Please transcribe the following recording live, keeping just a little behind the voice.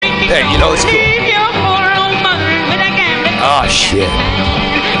Hey, you know it's cool. Oh, shit.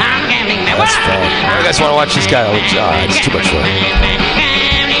 That's fun. You guys want to watch this guy? Oh, it's too much fun.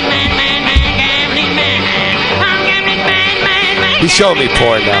 He's showing me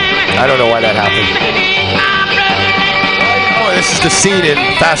porn now. I don't know why that happened. Oh, this is the scene in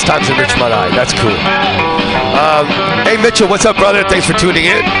Fast Times at Ridgemont High. That's cool. Hey, Mitchell, what's up, brother? Thanks for tuning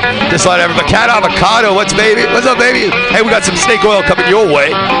in. Just let everybody. Cat Avocado, what's baby? What's up, baby? Hey, we got some snake oil coming your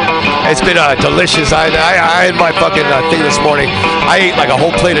way. It's been delicious. I had my fucking thing this morning. I ate like a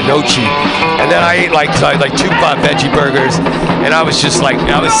whole plate of nochi, and then I ate like 2 veggie burgers, and I was just like,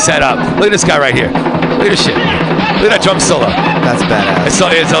 I was set up. Look at this guy right here. Look at this shit. Look at that drum solo. That's badass.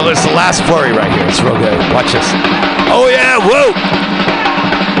 It's the last flurry right here. It's real good. Watch this. Oh yeah, whoa.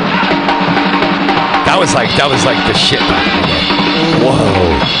 That was like the shit back in the day. Whoa.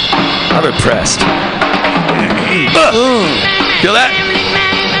 I'm impressed. Feel that?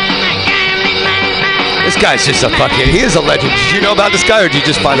 This guy's just a fucking, he is a legend. Did you know about this guy, or did you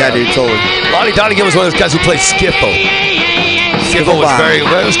just find out? Yeah, dude, totally. Lonnie Donegan was one of those guys who played skiffle. Skiffle was it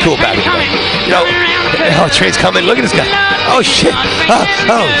was cool back in the day. You know, oh, train's coming. Look at this guy. Oh, shit.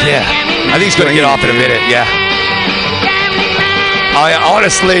 Oh, yeah. I think he's going to get off in a minute. Yeah.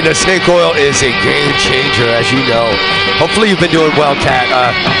 Honestly, the snake oil is a game changer, as you know. Hopefully you've been doing well, Kat.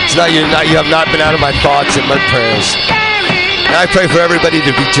 You have not been out of my thoughts and my prayers. And I pray for everybody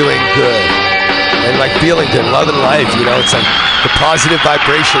to be doing good and like feeling good, loving life. You know, it's like the positive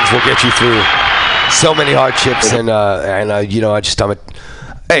vibrations will get you through so many hardships. And you know,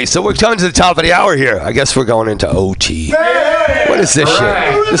 Hey, so we're coming to the top of the hour here. I guess we're going into OT. What is this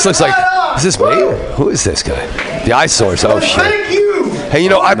shit? This looks like, is this me? Who is this guy? The Eyesores. Oh, shit. Thank you. Hey, you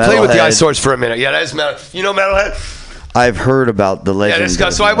know, I played with the Eyesores for a minute. Yeah, that is Metal. You know Metalhead? I've heard about the legend. Yeah, this guy.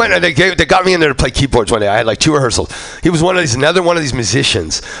 So I went and they got me in there to play keyboards one day. I had like 2 rehearsals. He was another one of these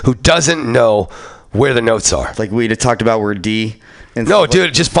musicians who doesn't know where the notes are. Like we talked about where D. No,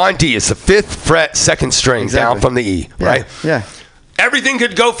 dude, just find D. It's the 5th fret, 2nd string down from the E, right? Yeah. Everything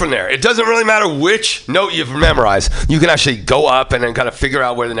could go from there. It doesn't really matter which note you've memorized. You can actually go up and then kind of figure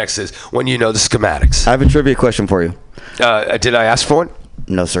out where the next is when you know the schematics. I have a trivia question for you. Did I ask for one?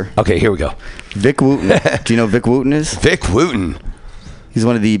 No, sir. Okay, here we go. Vic Wooten. Do you know who Vic Wooten is? Vic Wooten. He's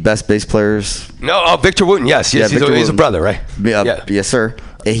one of the best bass players. No, Victor Wooten. Yes, he's a brother, right? Yeah. Yes, sir.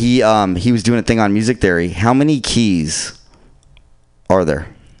 He was doing a thing on Music Theory. How many keys are there?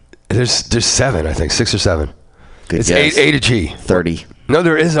 There's 7, I think, 6 or 7. Good it's guess. A to G. 30. No,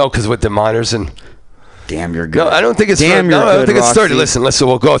 there is because with the minors and. Damn, you're good. No, I don't think it's. Damn, you're good, I don't think it's 30. Roxy. Listen.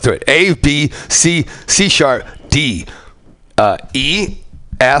 We'll go through it. A, B, C, C sharp, D, E,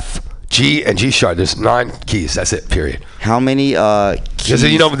 F, G, and G sharp. There's 9 keys. That's it. Period. How many keys?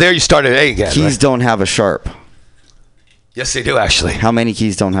 You know, there you start at A again. Keys right? don't have a sharp. Yes, they do actually. How many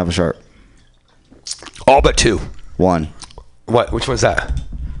keys don't have a sharp? All but 2. 1. What? Which one's that?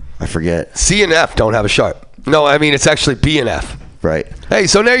 I forget. C and F don't have a sharp. No, I mean it's actually B and F. Right. Hey,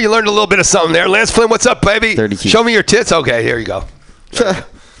 so there you learned a little bit of something there. Lance Flynn, what's up, baby? 30 keys. Show me your tits. Okay, here you go. There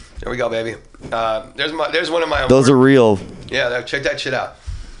we go, baby. There's one of my own. Those are real. Yeah, check that shit out.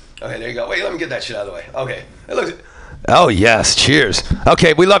 Okay, there you go. Wait, let me get that shit out of the way. Okay. It looks. Oh, yes. Cheers.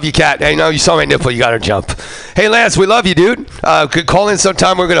 Okay, we love you, Kat. Hey, no, you saw my nipple. You got to jump. Hey, Lance, we love you, dude. Could call in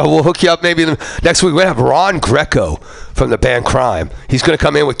sometime. We'll hook you up maybe next week. We're going to have Ron Greco from the band Crime. He's going to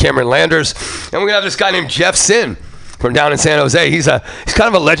come in with Cameron Landers. And we're going to have this guy named Jeff Sin from down in San Jose. He's kind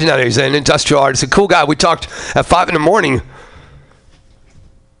of a legend out there. He's an industrial artist. A cool guy. We talked at 5 in the morning.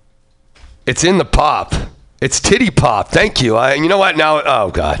 It's in the pop. It's titty pop. Thank you. You know what? Now,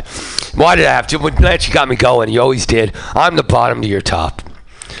 oh, God. Why did I have to? Lance, you got me going. You always did. I'm the bottom to your top.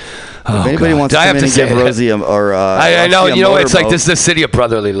 If anybody wants to come in and give Rosie I know. You know, it's like this is the city of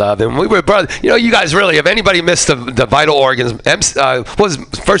brotherly love. And we were brother. You know, you guys really, if anybody missed the Vital Organs, was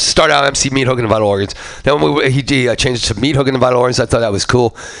first start out MC Meat Hook and the Vital Organs. Then he changed it to Meat Hook and the Vital Organs. I thought that was cool.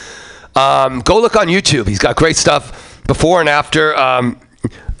 Go look on YouTube. He's got great stuff before and after.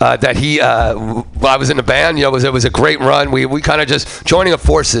 That he, while I was in the band, you know, it was a great run. We kind of just joining of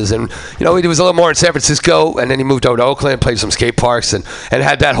forces, and you know, he was a little more in San Francisco, and then he moved over to Oakland, played some skate parks, and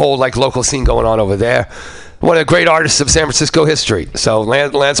had that whole like local scene going on over there. One of the great artists of San Francisco history. So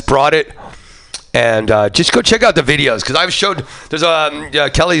Lance brought it, and just go check out the videos because I've showed. There's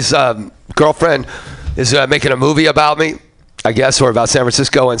Kelly's girlfriend is making a movie about me, I guess, or about San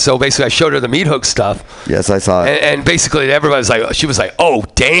Francisco. And so basically I showed her the Meat Hook stuff. Yes, I saw it. And basically she was like, oh,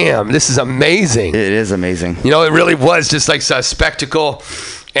 damn, this is amazing. It is amazing. You know, it really was just like a spectacle.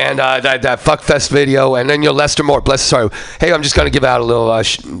 And that Fuck Fest video. And then Lester Moore, bless his heart. Hey, I'm just going to give out a little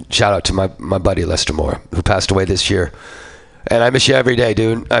shout out to my buddy Lester Moore, who passed away this year. And I miss you every day,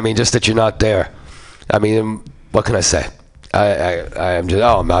 dude. I mean, just that you're not there. I mean, what can I say? I'm just,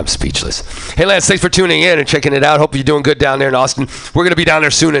 I'm speechless. Hey, Lance, thanks for tuning in and checking it out. Hope you're doing good down there in Austin. We're going to be down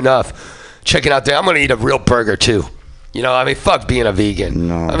there soon enough. Checking out there. I'm going to eat a real burger, too. You know, I mean, fuck being a vegan.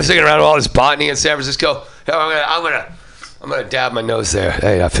 No. I'm sticking around with all this botany in San Francisco. I'm gonna dab my nose there.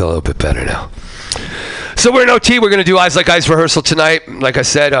 Hey, I feel a little bit better now. So we're in OT. We're gonna do Eyes Like Ice rehearsal tonight. Like I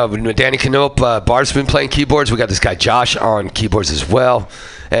said, Danny Canope, Barb's been playing keyboards. We got this guy Josh on keyboards as well,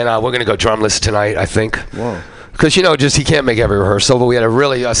 and we're gonna go drumless tonight, I think. Whoa. Because just he can't make every rehearsal, but we had a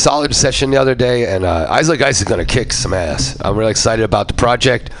really solid session the other day, and Eyes Like Ice is gonna kick some ass. I'm really excited about the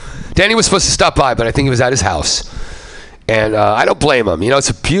project. Danny was supposed to stop by, but I think he was at his house. And I don't blame him.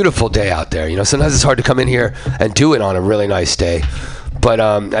 It's a beautiful day out there. Sometimes it's hard to come in here and do it on a really nice day. But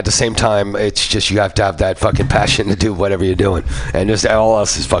at the same time, it's just you have to have that fucking passion to do whatever you're doing. And just all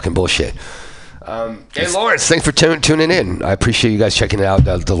else is fucking bullshit. Hey, Lawrence, thanks for tuning in. I appreciate you guys checking out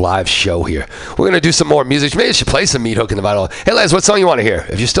the live show here. We're going to do some more music. Maybe I should play some Meat Hook in the Vital. Hey, Lance, what song you want to hear?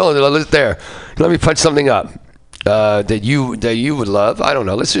 If you're still there, let me punch something up that you would love. I don't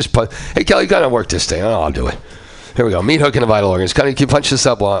know. Let's just put. Hey, Kelly, you got to work this thing. I'll do it. Here we go. Meat Hook and the Vital Organs. Can you punch this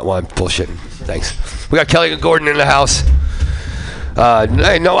up while I'm bullshitting? Thanks. We got Kelly and Gordon in the house.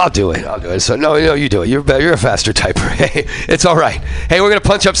 Hey, no, I'll do it. So no, you do it. You're a faster typer. Hey, it's all right. Hey, we're gonna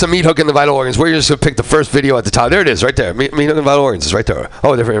punch up some Meat Hook and the Vital Organs. We're just gonna pick the first video at the top. There it is, right there. Meat Hook and the Vital Organs is right there.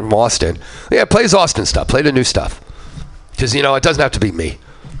 Oh, they're from Austin. Yeah, play his Austin stuff. Play the new stuff. Because it doesn't have to be me.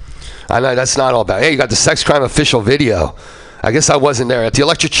 I know that's not all about. Hey, you got the Sex Crime official video. I guess I wasn't there at the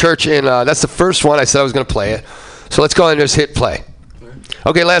Electric Church in. That's the first one I said I was gonna play it. So let's go ahead and just hit play.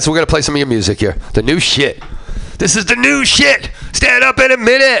 Okay, Lance, we're going to play some of your music here. The new shit. This is the new shit. Stand up and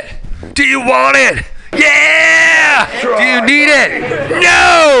admit it. Do you want it? Yeah! Do you need it?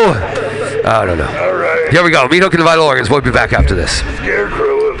 No! I don't know. All right. Here we go. Meat Hook and the Vital Organs. We'll be back after this.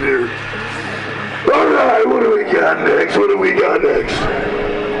 Scarecrow up here. All right, what do we got next?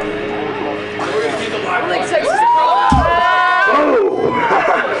 Oh,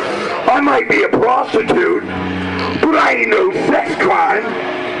 I might be a prostitute, but I ain't no sex crime.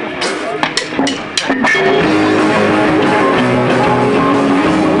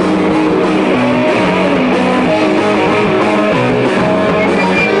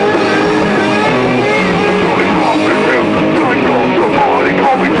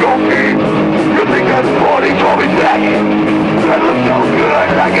 Call me junkie. You think that's funny? Call me Becky. I look so good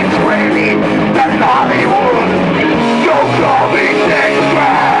like a tranny. That's Hollywood. Don't call me sex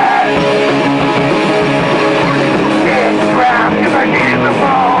crime. Sex crime, 'cause I need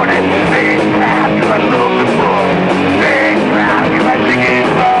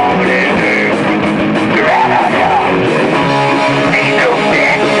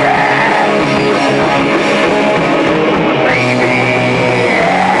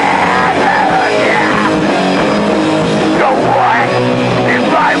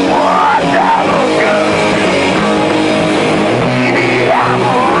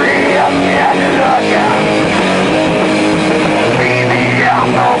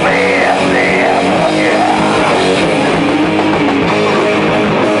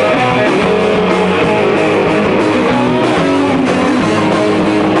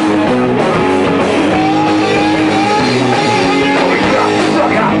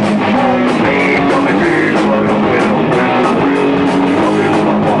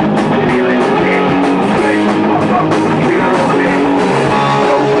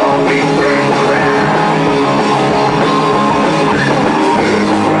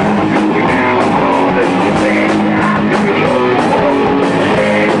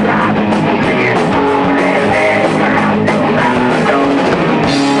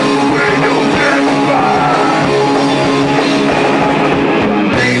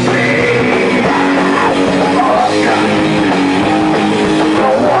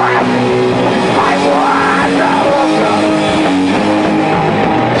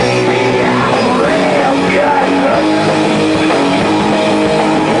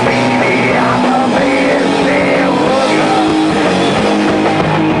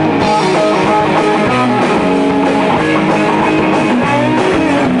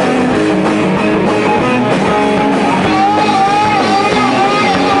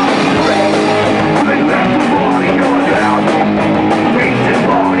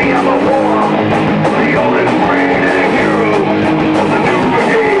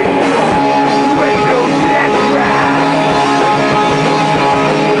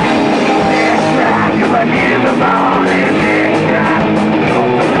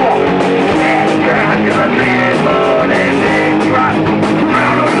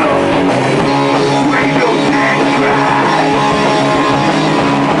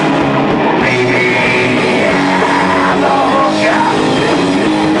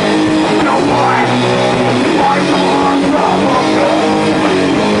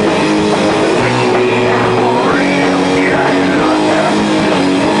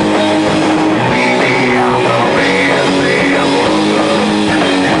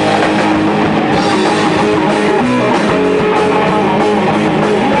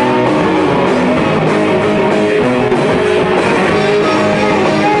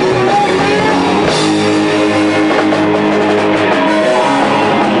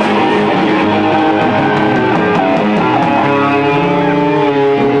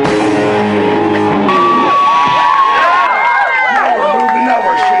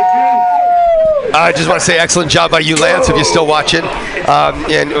I just want to say excellent job by you, Lance, if you're still watching.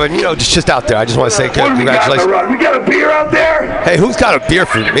 And you know, just out there, I just want to say congratulations. We got a beer out there? Hey, who's got a beer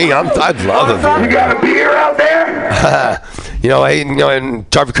for me? I'd love a beer. We got a beer out there? And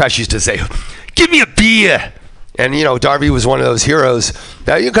Darby Crash used to say, "Give me a beer." And Darby was one of those heroes.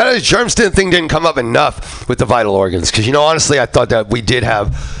 Now, kind of the Germston thing didn't come up enough with the Vital Organs because honestly, I thought that we did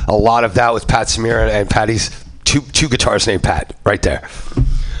have a lot of that with Pat Smear and Patty's two guitarists named Pat right there.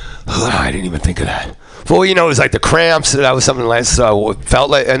 I didn't even think of that. Well, it was like the Cramps. That was something Lance felt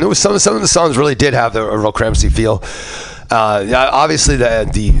like, and there was some of the songs really did have a real Crampsy feel. Obviously,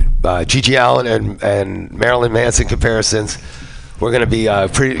 the G.G. Allen and Marilyn Manson comparisons. We're going to be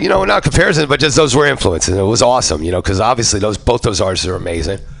pretty, not comparisons, but just those were influences. It was awesome, because obviously both those artists are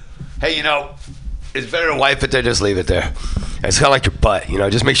amazing. Hey, it's better to wipe it than just leave it there. And it's kind of like your butt,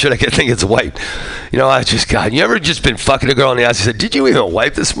 just make sure that thing gets wiped. God, you ever just been fucking a girl in the ass and said, "Did you even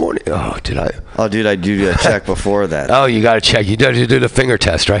wipe this morning?" Oh, did I? Oh, dude, I do a check before that. Oh, you got to check. You do the finger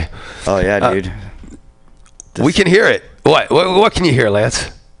test, right? Oh, yeah, dude. We can hear it. What can you hear, Lance?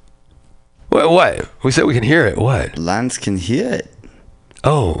 What? We said we can hear it. What? Lance can hear it.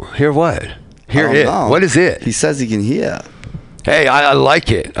 Oh, hear what? Hear it. Know. What is it? He says he can hear. Hey, I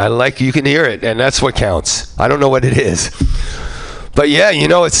like it. You can hear it, and that's what counts. I don't know what it is. But yeah,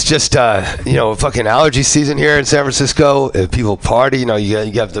 it's just, fucking allergy season here in San Francisco. People party,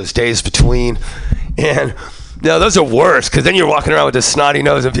 you have those days between. And those are worse because then you're walking around with this snotty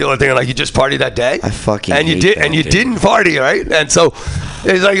nose and people are thinking like you just partied that day. I fucking and you hate did, that, and you dude. didn't party, right? And so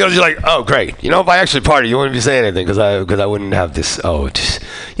it's like you're like, oh great, if I actually party, you wouldn't be saying anything because I wouldn't have this. Oh, it's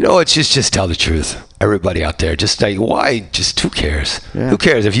just tell the truth, everybody out there. Just like why? Just who cares? Yeah. Who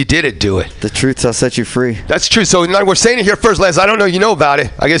cares if you did it? Do it. The truth shall set you free. That's true. So now we're saying it here first, Lance. I don't know. You know about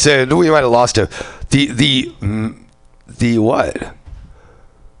it. I guess we might have lost it. The what?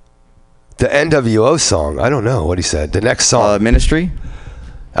 The NWO song. I don't know what he said. The next song. Ministry?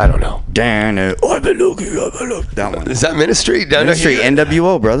 I don't know. Damn it. That one. Is that Ministry? Ministry,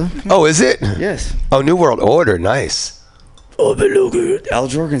 NWO, brother. Oh, is it? Yes. Oh, New World Order. Nice. Al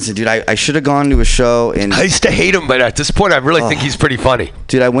Jorgensen, dude. I should have gone to a show in. I used to hate him, but at this point, I really think he's pretty funny.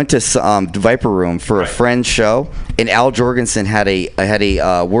 Dude, I went to Viper Room for a friend's show, and Al Jorgensen had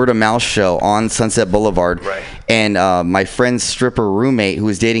a word of mouth show on Sunset Boulevard. Right. And my friend's stripper roommate, who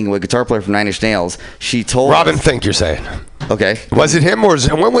was dating a guitar player from Nine Inch Nails, she told Robin us, Thicke, you're saying? Okay. Was it him or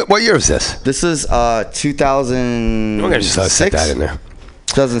what year was this? This is 2006. We're gonna just set that in there.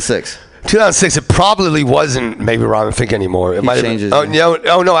 2006. 2006. It probably wasn't maybe Robin Thicke anymore. It might have been.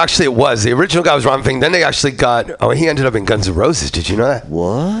 Oh no, actually it was. The original guy was Robin Thicke. Then they actually got. Oh, he ended up in Guns N' Roses. Did you know that?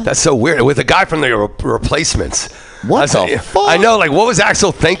 What? That's so weird. With a guy from the Replacements. What the fuck? I know. Like, what was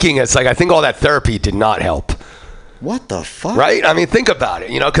Axl thinking? It's like I think all that therapy did not help. What the fuck? Right? I mean, think about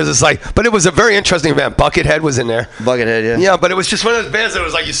it. Because it's like. But it was a very interesting band. Buckethead was in there. Buckethead, yeah. Yeah, but it was just one of those bands that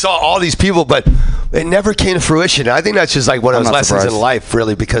was like you saw all these people, but it never came to fruition. And I think that's just like one of those lessons in life,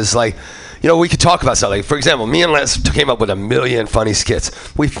 really, because like. We could talk about something. Like, for example, me and Lance came up with a million funny skits.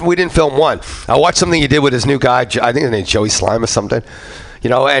 We didn't film one. I watched something he did with his new guy. I think his name's Joey Slime or something.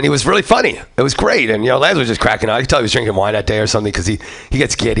 And he was really funny. It was great. And, Lance was just cracking up. I could tell he was drinking wine that day or something because he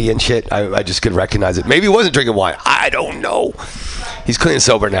gets giddy and shit. I just could recognize it. Maybe he wasn't drinking wine. I don't know. He's clean and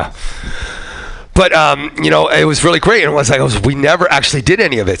sober now. But, it was really great. And it was like, we never actually did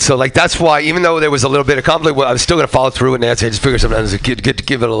any of it. So, like, that's why, even though there was a little bit of conflict, I was still going to follow through with Nancy. I just figured sometimes it's good to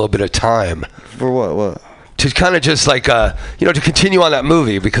give it a little bit of time. For what? To kind of just, like, to continue on that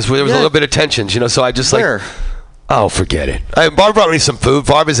movie because there was a little bit of tensions, So I just, Where? Oh, forget it. Barb brought me some food.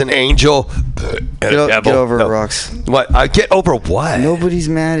 Barb is an angel. Get over it, Rocks. What? Get over what? Nobody's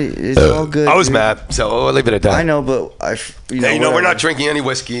mad. It's all good. I was dude. mad, so we'll leave it at that. I know, but we're not drinking any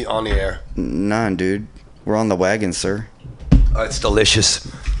whiskey on the air. None, dude. We're on the wagon, sir. It's delicious.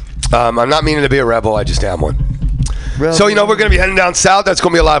 I'm not meaning to be a rebel. I just am one. Rebel. So, we're going to be heading down south. That's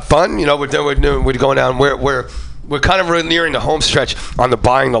going to be a lot of fun. We're going down. We're kind of nearing the home stretch on the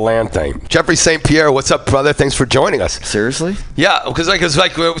buying the land thing. Jeffrey St. Pierre, what's up, brother? Thanks for joining us. Seriously? Yeah, because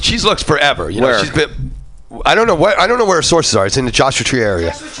she's looked forever. Where? She's been. I don't know where her sources are. It's in the Joshua Tree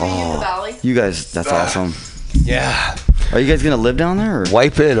area. Oh, you guys, that's awesome. Yeah. Are you guys gonna live down there, or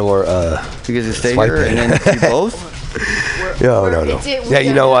wipe it, or you guys gonna stay here and then do both? No.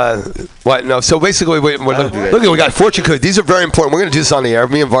 Yeah, what? No. So basically, we got fortune cookies. These are very important. We're going to do this on the air.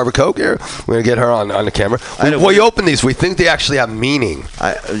 Me and Barbara Coke here. We're going to get her on the camera. We open these. We think they actually have meaning.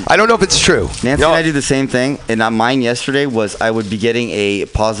 I don't know if it's true. Nancy and I do the same thing. And mine yesterday was I would be getting a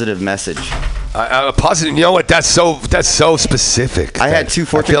positive message. A positive. You know what? That's so specific. I had 2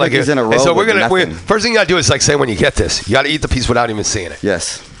 fortune cookies in a row. So first thing you got to do is say when you get this, you got to eat the piece without even seeing it.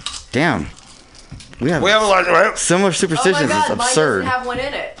 Yes. Damn. We have a lot, right? Similar superstitions. Oh my God, It's absurd. mine doesn't have one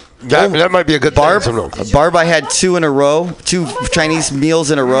in it. That might be a good Barb. thing. Barb, I had 2 in a row. 2 Chinese meals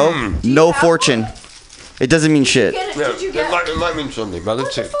in a row. No fortune. It doesn't mean shit. Did you get It might mean something, but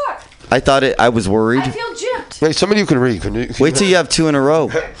let's see. What the fuck? I thought it. I was worried. I feel gypped. Hey, somebody you can read. Wait till you have 2 in a row.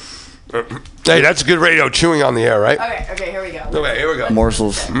 Hey, that's good radio chewing on the air, right? Okay, here we go. Okay, here we go.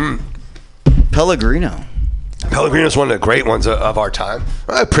 Morsels. Pellegrino. Pellegrino's one of the great ones of our time.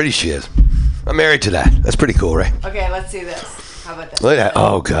 How pretty she is. I'm married to that. That's pretty cool, right? Okay, let's see this. How about this? Look at that.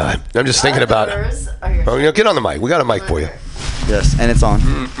 Oh, God. I'm just thinking about it. Oh, get on the mic. We got a mic for you. Yes, and it's on.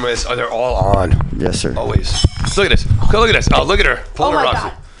 Oh, they're all on. Yes, sir. Always. Look at this. Look at this. Oh, look at her. Pulling her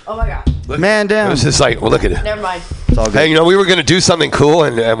off. Oh my God. Look. Man down. It was just like, well, look at it. Never mind. It's all good. Hey, we were going to do something cool,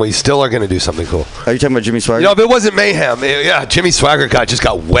 and we still are going to do something cool. Are you talking about Jimmy Swagger? If it wasn't mayhem, Jimmy Swagger just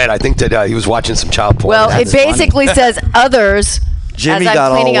got wet. I think that he was watching some child porn. Well, it basically says others. Jimmy as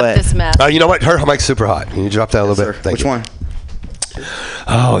got I'm cleaning all up wet. this mess. You know what? Her mic's super hot. Can you drop that a little bit? Thank Which you. one?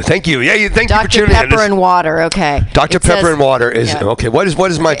 Oh, thank you. Yeah, thank you for Dr. tuning in. Pepper and water. Okay. Dr. It Pepper says- and water is yeah. okay. What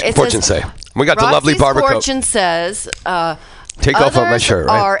does my It fortune says, say? We got the lovely Roxy's barber coat. fortune says. Take off of my shirt,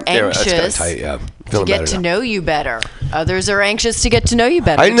 right? Are There, that's kinda anxious tight, yeah. to Feeling get better to now. know you better. Others are anxious to get to know you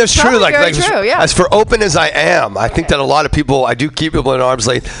better. I think that's true. Probably Like, very true. Yeah. as for open as I am, I think that a lot of people, I do keep people at arm's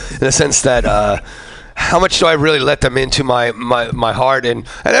length in the sense that how much do I really let them into my heart? And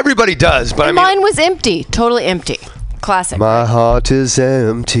everybody does, but And I mean, mine was empty, totally empty. Classic. my heart is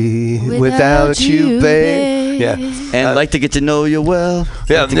empty without you, babe. Yeah. And I'd like to get to know you well.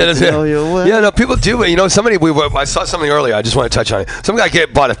 Yeah, Like to get to know you well. yeah, no, people do it. I saw something earlier. I just want to touch on it. Some guy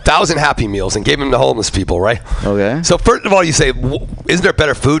bought 1,000 Happy Meals and gave them to homeless people, right? Okay. So first of all, you say, isn't there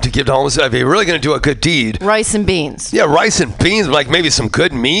better food to give to homeless? If you're really going to do a good deed, Rice and beans. yeah, rice and beans, like maybe some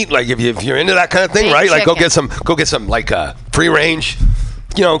good meat, like if you're into that kind of thing, Baked right? Like go chicken. get some like free range.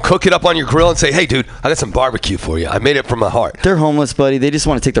 Cook it up on your grill and say, hey, dude, I got some barbecue for you. I made it from my heart. They're homeless, buddy. They just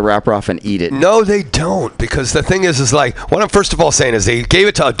want to take the wrapper off and eat it. No, they don't. Because the thing is like, what I'm first of all saying is they gave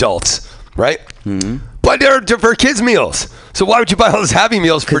it to adults, right? Mm-hmm. But they're for kids' meals. So why would you buy all those Happy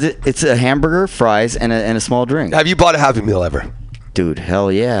Meals? Because it's a hamburger, fries, and a small drink. Have you bought a Happy Meal ever? Dude, hell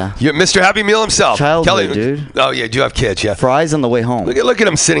yeah. You're Mr. Happy Meal himself. Childhood, Kelly, dude. Oh, yeah, you do have kids, yeah. Fries on the way home. Look at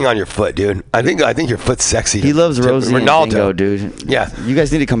him sitting on your foot, dude. I think your foot's sexy. He loves Rosie and Ronaldo, Dingo, dude. Yeah. You guys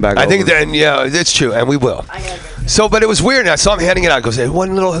need to come back I think over. that, yeah, it's true, and we will. So, but it was weird. And I saw him handing it out. He goes,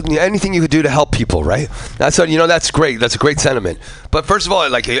 hey, anything you could do to help people, right? That's that's great. That's a great sentiment. But first of all,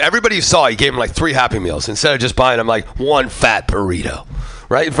 like everybody you saw, he gave him like 3 Happy Meals instead of just buying them like 1 fat burrito,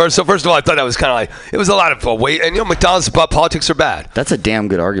 right? First of all, I thought that was kind of like it was a lot of weight. And McDonald's politics are bad. That's a damn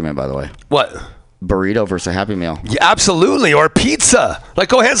good argument, by the way. What? Burrito versus a Happy Meal. Yeah, absolutely. Or pizza. Like,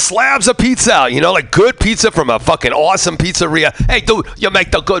 go ahead, slabs of pizza out. Like good pizza from a fucking awesome pizzeria. Hey, dude, you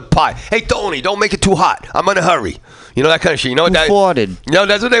make the good pie. Hey, Tony, don't make it too hot. I'm in a hurry. That kind of shit. You know what that? Farted.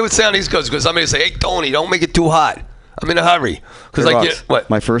 That's what they would say on East Coast. Because somebody would say, hey, Tony, don't make it too hot. I'm in a hurry. Because Hey, like, Rox, what?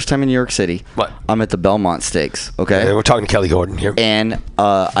 My first time in New York City. What? I'm at the Belmont Steaks. Okay. And we're talking to Kelly Gordon here. And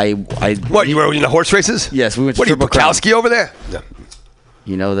I. What? You were in the horse races? Yes, we went to What are you, Triple Crown. Bukowski over there? Yeah.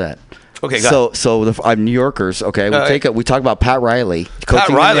 You know that. Okay, go So I'm New Yorkers. Okay, we talk about Pat Riley. Pat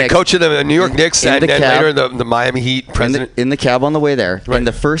Riley, coach of the New York Knicks, in and the then cab. later the Miami Heat president. In the cab on the way there. Right. And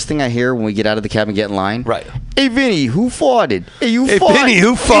the first thing I hear when we get out of the cab and get in line, Right. Hey, Vinny, who farted? Hey, you Hey, fought. Vinny,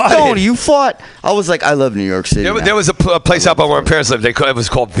 who farted? Hey, Tony, you fought. I was like, I love New York City. There was a place out by where my parents lived. It was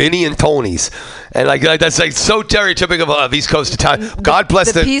called Vinny and Tony's, and like that's like so stereotypical of East Coast Italian. God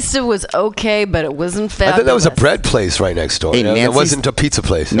bless the it. pizza was okay, but it wasn't fabulous. I thought that was a bread place right next door. Hey, It wasn't a pizza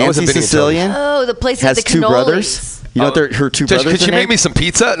place. That Nancy wasn't Vinny and Sicilian Oh, the place has with the 2 cannolis. brothers. You know what her 2 brothers Could are you make named? me some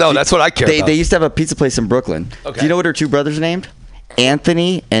pizza? No, that's what I care about. They used to have a pizza place in Brooklyn. Okay. Do you know what her 2 brothers are named?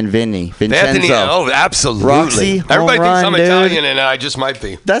 Anthony and Vinny. Vincenzo. Anthony, absolutely. Roxy, Everybody home thinks I'm run, dude. Italian, and I just might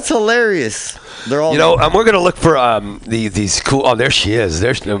be. That's hilarious. They're all We're gonna look for these cool. Oh, there she is.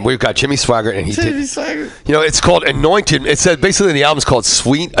 We've got Jimmy Swaggart, and he did. Swagger. It's called Anointed. It said basically the album's called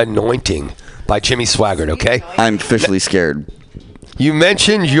Sweet Anointing by Jimmy Swaggart. Okay. I'm officially scared. You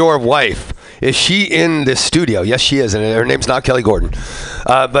mentioned your wife. Is she in this studio? Yes, she is, and her name's not Kelly Gordon.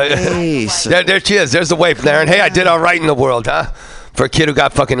 But Hey, there she is. There's the wife there. And hey, I did all right in the world, huh? For a kid who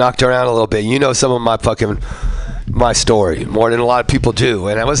got fucking knocked around a little bit. You know some of my story more than a lot of people do,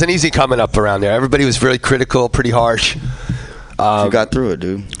 and it wasn't easy coming up around there. Everybody was really critical, pretty harsh. You got through it,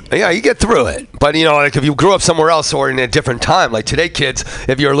 dude. Yeah, you get through it. But, like if you grew up somewhere else or in a different time, like today, kids,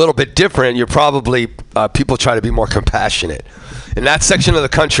 if you're a little bit different, you're probably, people try to be more compassionate. In that section of the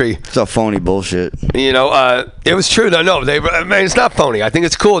country, It's all phony bullshit. it was true. No, it's not phony. I think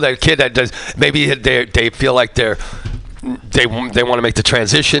it's cool that a kid that does, maybe they feel like they're they want to make the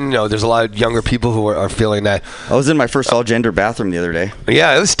transition. You know, there's a lot of younger people who are feeling that. I was in my first all-gender bathroom the other day.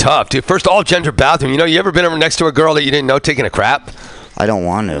 Yeah, it was tough, dude. First all-gender bathroom. You know, you ever been next to a girl that you didn't know taking a crap? I don't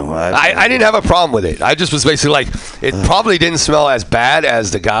want to. I didn't have a problem with it. I just was basically like, it probably didn't smell as bad as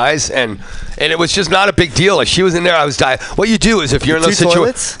the guys, and it was just not a big deal. Like, she was in there, I was dying. What you do is if you're in those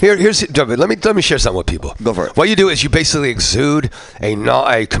situations, let me share something with people. Go for it. What you do is you basically exude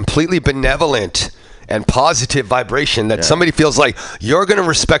a completely benevolent and positive vibration that somebody feels like you're going to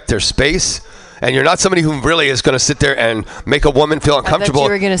respect their space, and you're not somebody who really is going to sit there and make a woman feel uncomfortable. I thought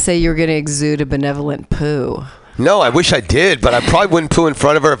you were going to say you were going to exude a benevolent poo. No, I wish I did, but I probably wouldn't poo in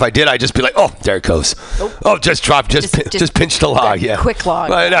front of her. If I did, I'd just be like, "Oh, there it goes. Oh, just pinched the log." Yeah, quick log.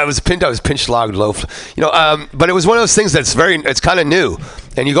 No, I was pinched log low. You know, but it was one of those things it's kind of new.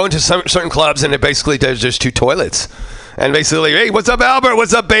 And you go into certain clubs, and it basically there's just 2 toilets. And basically, hey, what's up, Albert?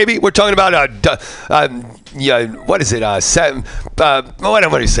 What's up, baby? We're talking about what is it? What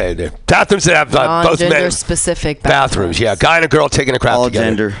do you say there? Bathrooms that have both men. Specific bathrooms. Yeah, guy and a girl taking a crap all together.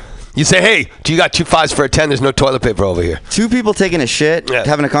 Gender. You say, hey, do you got 2 5s for a 10? There's no toilet paper over here. 2 people taking a shit,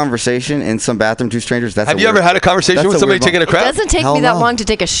 having a conversation in some bathroom, 2 strangers. Have you ever had a conversation with somebody taking a crap? It doesn't take me that long to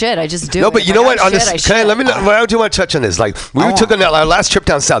take a shit. I just do it. No, but you know what? On this, I do want to touch on this. Like, we took on our last trip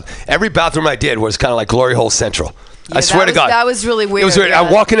down south. Every bathroom I did was kind of like glory hole central. Yeah, I swear to God. That was really weird. It was weird. Yeah.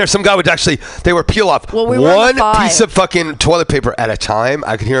 I walk in there, some guy would actually, they would peel off one piece of fucking toilet paper at a time.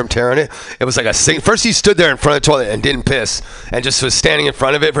 I could hear him tearing it. It was like first he stood there in front of the toilet and didn't piss and just was standing in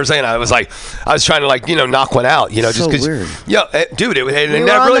front of it for a second. I was trying to knock one out, just because. Weird. Yeah, dude, it we were really,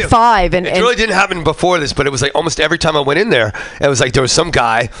 on the 5. And it really didn't happen before this, but it was like almost every time I went in there, it was like there was some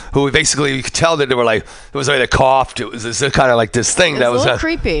guy who basically, you could tell that they were like, it was like they coughed. It was this kind of like this thing that was a little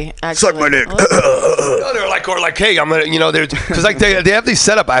creepy, actually. Suck my dick. They're like, hey, I'm going to, there's, because like they have these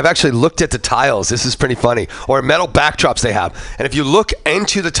set up. I've actually looked at the tiles. This is pretty funny. Or metal backdrops they have. And if you look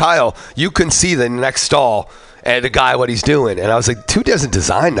into the tile, you can see the next stall and the guy what he's doing. And I was like, who doesn't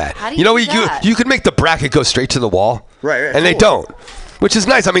design that? How do you do that? You could make the bracket go straight to the wall. Right. And they don't. Which is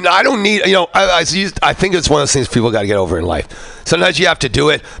nice. I mean, I don't need, I think it's one of those things people got to get over in life. Sometimes you have to do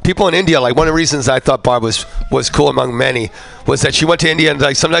it. People in India, like one of the reasons I thought Barb was cool among many was that she went to India and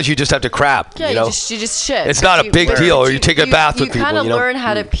like sometimes you just have to crap. Yeah, you just shit. It's not a big deal. Or you take a bath with people. You kind of learn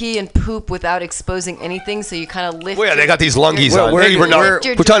how to pee and poop without exposing anything, so you kind of lift. Well, yeah, they got these lungies on. We're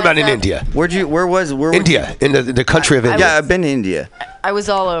talking about in India. India, in the country of India. Yeah, I've been to India. I was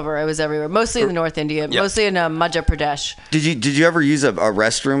all over. I was everywhere. Mostly in the North India. Yeah. Mostly in Madhya Pradesh. Did you ever use a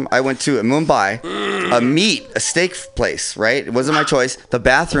restroom? I went to Mumbai, a steak place. Right, it wasn't my choice. The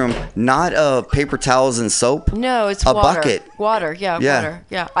bathroom, not paper towels and soap. No, it's a water. Bucket. Water, water.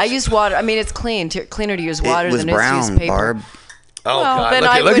 Yeah, I use water. I mean, it's cleaner to use water than brown, to use paper. Barb. Oh,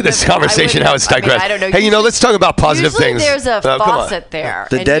 God. Look at this conversation, how it's digressed. I don't know. Hey, let's talk about positive things. There's a faucet there.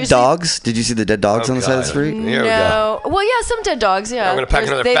 The dead dogs? Did you see the dead dogs on the side of the street? Here we go. Well, yeah, some dead dogs, yeah. I'm going to pack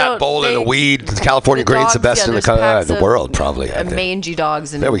another fat bowl and a weed. California Green's the best in the world, probably. Mangy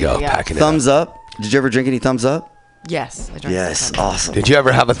dogs. There we go. Packing it Thumbs up. Did you ever drink any Thumbs up? Yes. I drank yes, awesome. Did you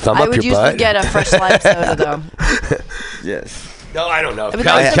ever have a thumb up your butt? I would usually get a fresh lime soda, though. Yes. No, I don't know.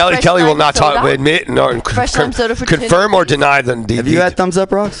 Kelly will not admit nor confirm or deny the. Have you had Thumbs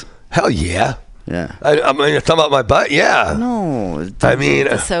Up rocks? Hell yeah. Yeah. I mean, a thumb up my butt. Yeah. No. I mean,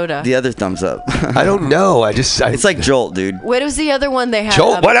 the soda. The other Thumbs Up. I don't know. It's like Jolt, dude. What was the other one they had?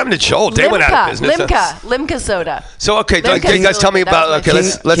 Jolt. What happened to Jolt? They went out of business. Limca soda. So okay, you guys tell me about. Okay,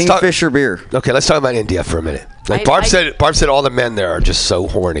 let's talk. Kingfisher beer. Okay, let's talk about India for a minute. Like Barb said all the men there are just so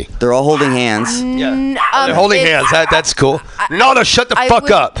horny. They're all holding hands. Yeah, they're holding hands. That's cool. No, shut the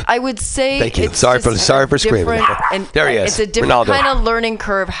fuck up. I would say. Thank you. Sorry for screaming. There he is. It's a different kind of learning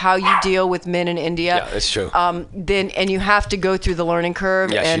curve how you deal with men in India. Yeah, that's true. And you have to go through the learning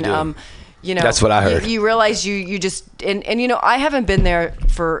curve. Yes, and you know, that's what I heard. You realize you just and I haven't been there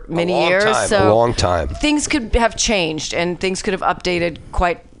for many years, so a long time. Things could have changed and things could have updated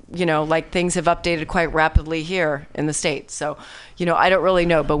quite. Like things have updated quite rapidly here in the States. So, I don't really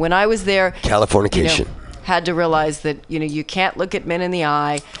know. But when I was there, Californication. Had to realize that, you can't look at men in the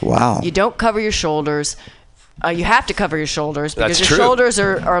eye. Wow. You don't cover your shoulders. You have to cover your shoulders because That's your true. shoulders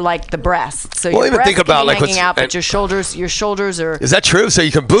are like the breasts. So your even breasts think about can be like hanging out, but your shoulders are. Is that true? So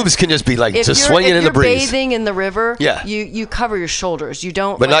boobs can just be like just swinging in the breeze. If you're bathing in the river, yeah. you cover your shoulders. You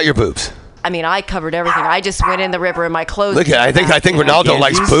don't. But not your boobs. I mean, I covered everything. I just went in the river in my clothes. Look, I think Ronaldo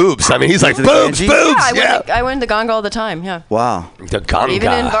likes boobs. I mean, he's like boobs. Yeah, I went in the Ganga all the time. Yeah. Wow. The Ganga.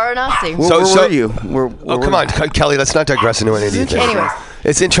 Even in Varanasi. Where were you? Come on, Kelly. Let's not digress into anything. Anyway,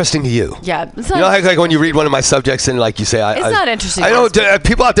 It's interesting to you. Yeah, it's not. You know, like when you read one of my subjects and like you say, It's not interesting. I know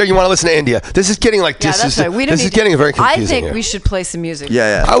people out there. You want to listen to India. This is getting like Yeah, that's right. This is getting very confusing. I think here. we should play some music.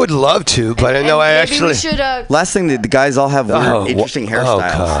 Yeah. I would love to, but I know I maybe actually. We should, Last thing, the guys all have weird, interesting hairstyles. Oh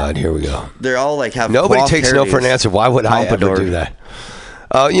God, here we go. They're all like have. Nobody takes no for an answer. Why would I ever do that?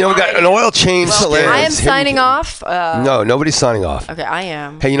 You know, we got an oil change. I am signing off. No, nobody's signing off. Okay, I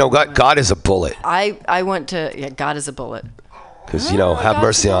am. Hey, you know, God is a bullet. I went to God is a bullet. Because, you know, have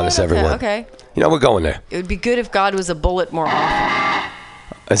mercy on us, everyone. Okay. You know, we're going there. It would be good if God was a bullet more often.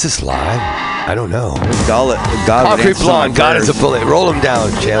 Is this live? I don't know. God Concrete Blonde, God is a bullet. Roll him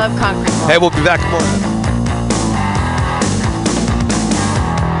down, champ. I love Concrete Blonde. Hey, we'll be back tomorrow.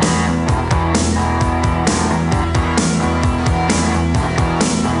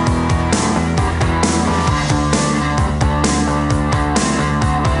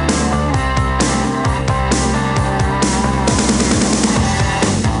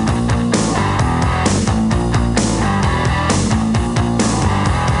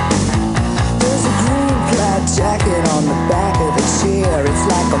 Jacket on the back of the chair. It's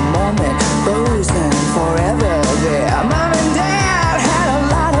like a moment frozen forever there. Mom and Dad had a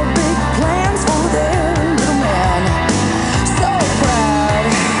lot of big plans for their little man. So proud.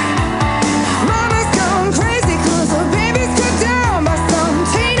 Mama's gone crazy 'cause her baby's cut down by some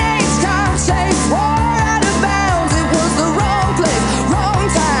teenage cop chase. War out of bounds. It was the wrong place, wrong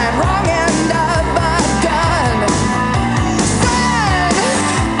time, wrong end of a gun. Son,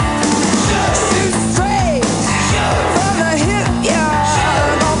 shoot straight. From the hip, yeah,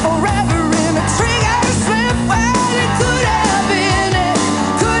 gone forever in a trigger slip. Well, it could have been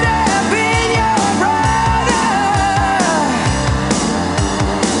your brother.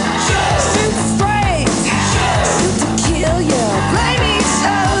 Shoot straight, shoot to kill you. Blame each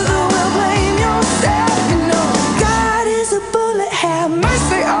other, well, blame yourself. You know, God is a bullet, have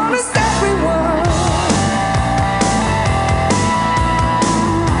mercy on us, everyone.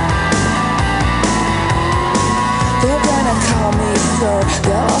 They're gonna call me sir,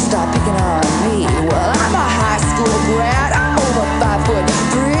 they'll all start picking on me. Well, I'm a high school grad, I'm over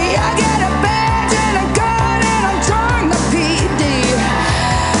 5'3". I get a badge and a gun and I'm joined the PD.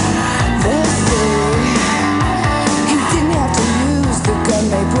 They'll say he didn't have to use the gun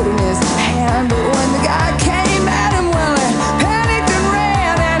they put in his hand, but when the guy came at him, well, he panicked and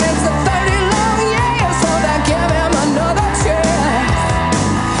ran, and it's a 30 long years, so they give him another chance.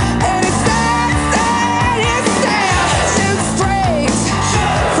 And he said, shoot straight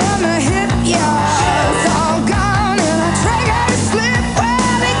from the hip,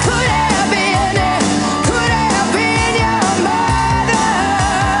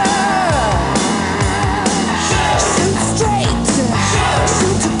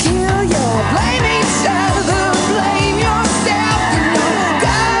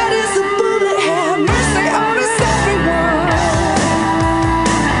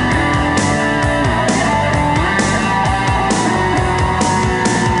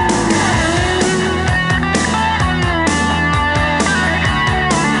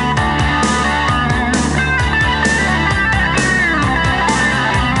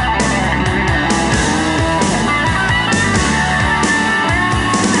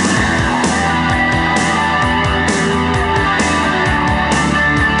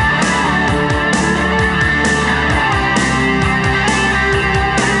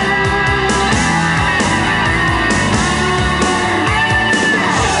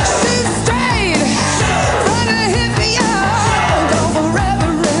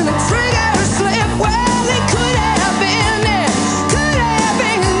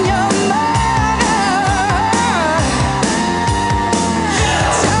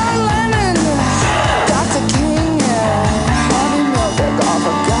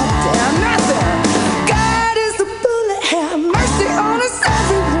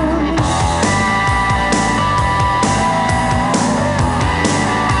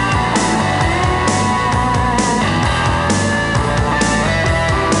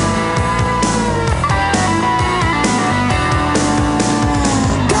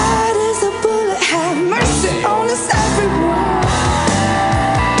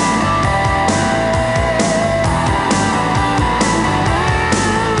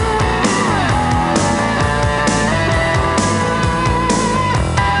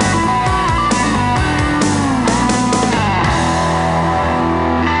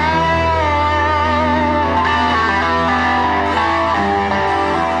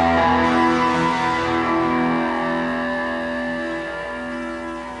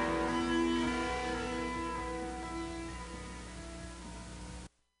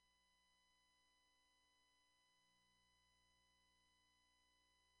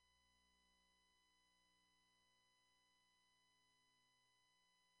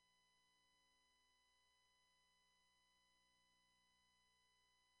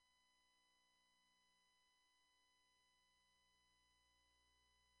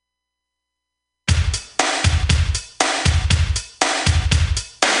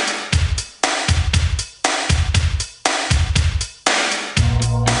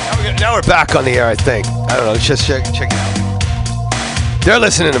 Now we're back on the air, I think. I don't know. Just check it out. They're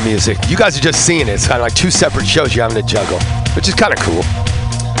listening to music. You guys are just seeing it. It's kind of like two separate shows you're having to juggle, which is kind of cool.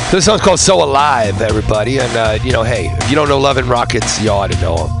 So this song's called So Alive, everybody. And, hey, if you don't know Love and Rockets, you ought to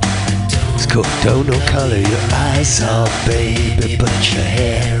know them. It's cool. Don't know color your eyes are, baby, but your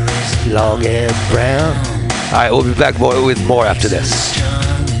hair is long and brown. All right, we'll be back with more after this.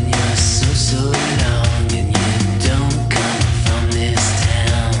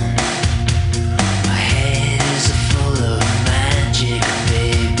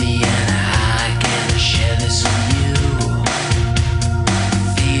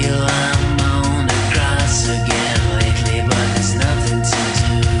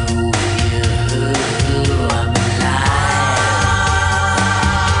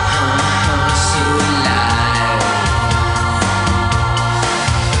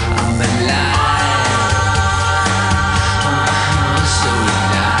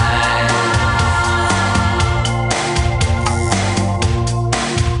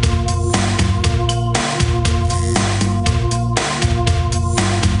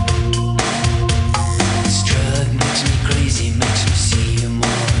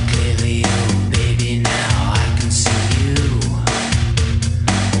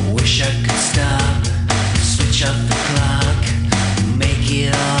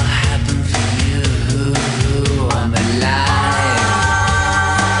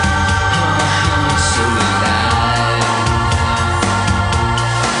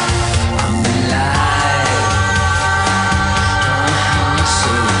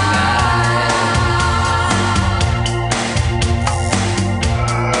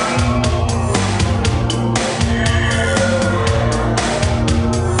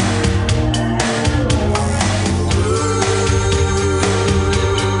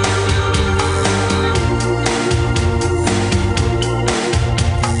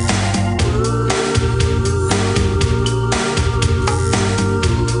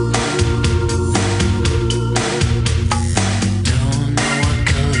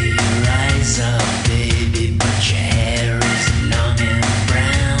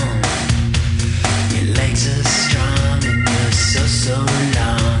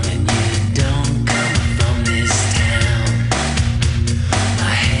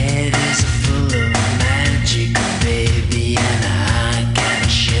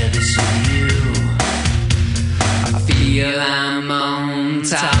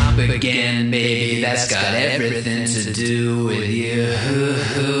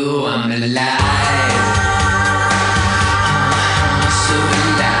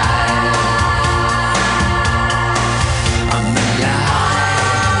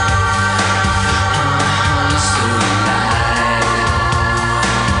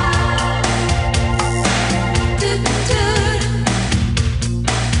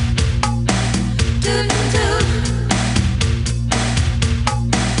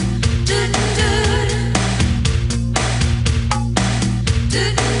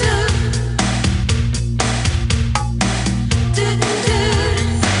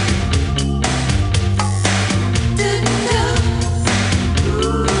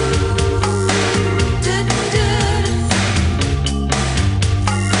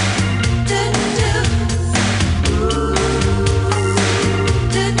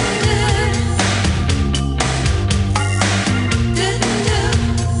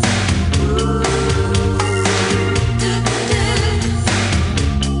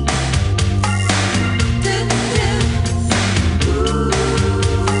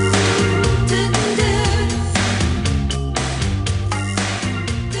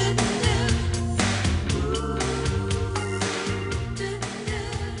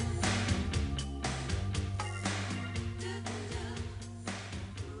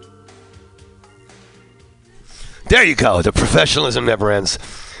 There you go. The professionalism never ends.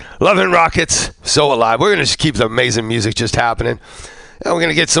 Love and Rockets, So Alive. We're going to just keep the amazing music just happening. And we're going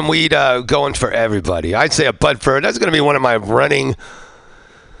to get some weed going for everybody. I'd say a bud for it. That's going to be one of my running,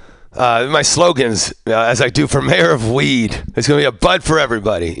 my slogans as I do for mayor of weed. It's going to be a bud for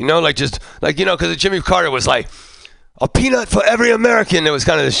everybody. Because Jimmy Carter was like, a peanut for every American. There was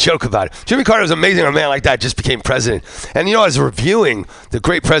kind of this joke about it. Jimmy Carter was amazing. A man like that just became president. And, I was reviewing the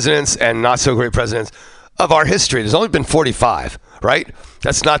great presidents and not so great presidents of our history. There's only been 45, right?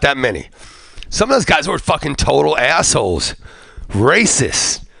 That's not that many. Some of those guys were fucking total assholes.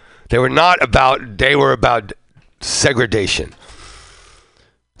 Racist. They were about segregation.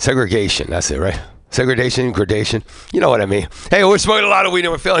 Segregation, that's it, right? Segregation, gradation. You know what I mean. Hey, we're smoking a lot of weed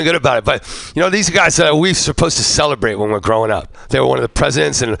and we're feeling good about it. But, these guys that we're supposed to celebrate when we're growing up. They were one of the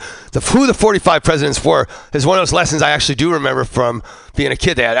presidents, and who the 45 presidents were is one of those lessons I actually do remember from being a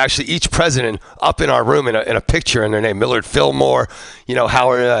kid. They had actually each president up in our room in a picture in their name. Millard Fillmore,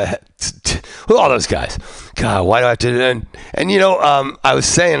 Howard, all those guys. God, why do I have to? And I was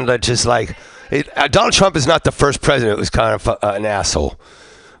saying that just like, Donald Trump is not the first president who was kind of an asshole.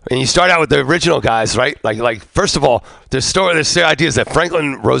 And you start out with the original guys, right? Like first of all, there's ideas that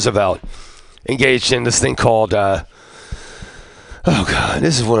Franklin Roosevelt engaged in this thing called, oh God,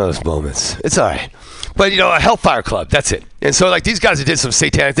 this is one of those moments. It's all right. But, a Hellfire Club, that's it. And so, these guys did some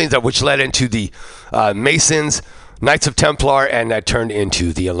satanic things which led into the Masons, Knights of Templar, and that turned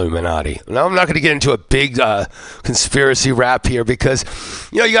into the Illuminati. Now, I'm not going to get into a big conspiracy rap here because,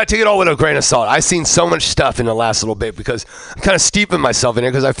 you got to take it all with a grain of salt. I've seen so much stuff in the last little bit because I'm kind of steeping myself in it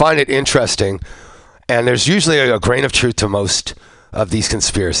because I find it interesting. And there's usually a grain of truth to most of these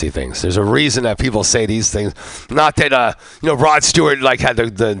conspiracy things. There's a reason that people say these things. Not that, Rod Stewart, had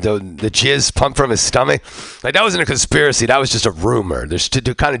the jizz pumped from his stomach. That wasn't a conspiracy. That was just a rumor. There's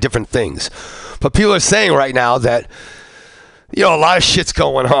two kind of different things. But people are saying right now that, a lot of shit's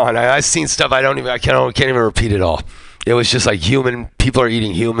going on. I've seen stuff I can't even repeat it all. It was just like people are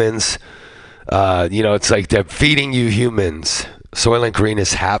eating humans. It's like they're feeding you humans. Soylent Green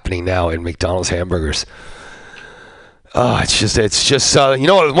is happening now in McDonald's hamburgers. Oh, it's just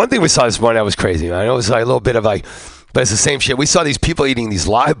one thing we saw this morning that was crazy. I know it was like a little bit of but it's the same shit. We saw these people eating these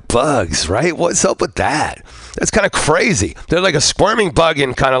live bugs, right? What's up with that? That's kind of crazy. They're like a squirming bug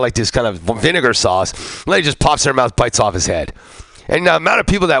in kind of like this kind of vinegar sauce. And he just pops in their mouth, bites off his head. And the amount of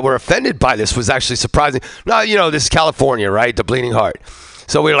people that were offended by this was actually surprising. Now, this is California, right? The bleeding heart.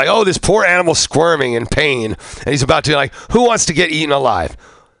 So we were like, oh, this poor animal squirming in pain. And he's about to who wants to get eaten alive?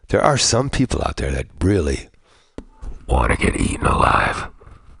 There are some people out there that really want to get eaten alive.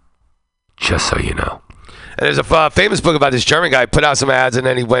 Just so you know. And there's a famous book about this German guy put out some ads, and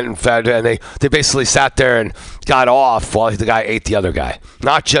then he went and fed, and they basically sat there and got off while the guy ate the other guy.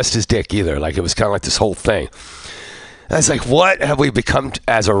 Not just his dick either. It was kind of like this whole thing. And it's like, what have we become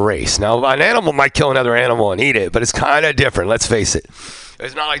as a race? Now, an animal might kill another animal and eat it, but it's kind of different. Let's face it.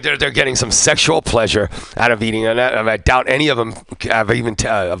 It's not like they're getting some sexual pleasure out of eating. And I doubt any of them have even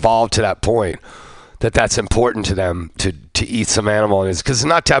evolved to that point. That's important to them to eat some animal, because it's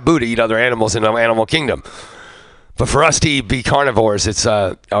not taboo to eat other animals in the animal kingdom. But for us to be carnivores, it's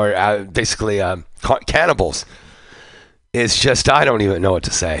basically cannibals. It's just, I don't even know what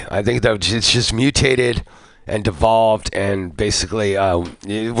to say. I think that it's just mutated and devolved, and basically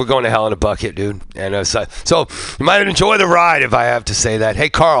we're going to hell in a bucket, dude. And so you might enjoy the ride, if I have to say that. Hey,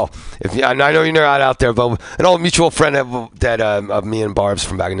 Carl, I know you're not out there, but an old mutual friend of me and Barb's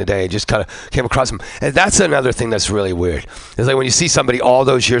from back in the day just kind of came across him. And that's another thing that's really weird. It's like when you see somebody all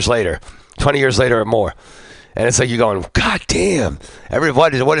those years later, 20 years later or more, and it's like you're going, God damn,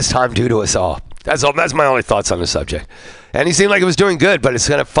 what does time do to us all? That's my only thoughts on the subject. And he seemed like he was doing good, but it's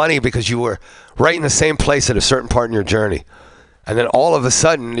kind of funny because you were right in the same place at a certain part in your journey. And then all of a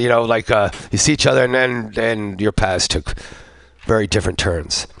sudden, you see each other, and then your paths took very different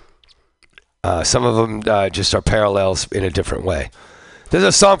turns. Some of them just are parallels in a different way. There's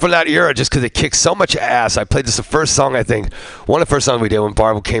a song from that era just because it kicks so much ass. I played this the first song, I think, one of the first songs we did when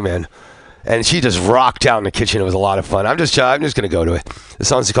Barbara came in. And she just rocked out in the kitchen. It was a lot of fun. I'm just going to go to it. The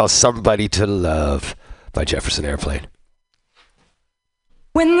song's called Somebody to Love by Jefferson Airplane.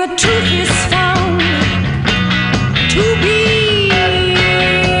 When the truth is found to be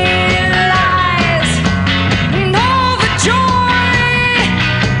lies, and all the joy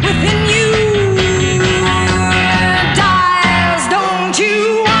within you dies, don't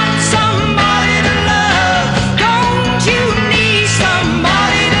you want somebody to love? Don't you need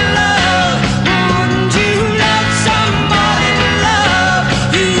somebody to love? Wouldn't you love somebody to love?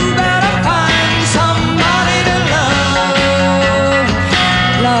 You better find somebody to love.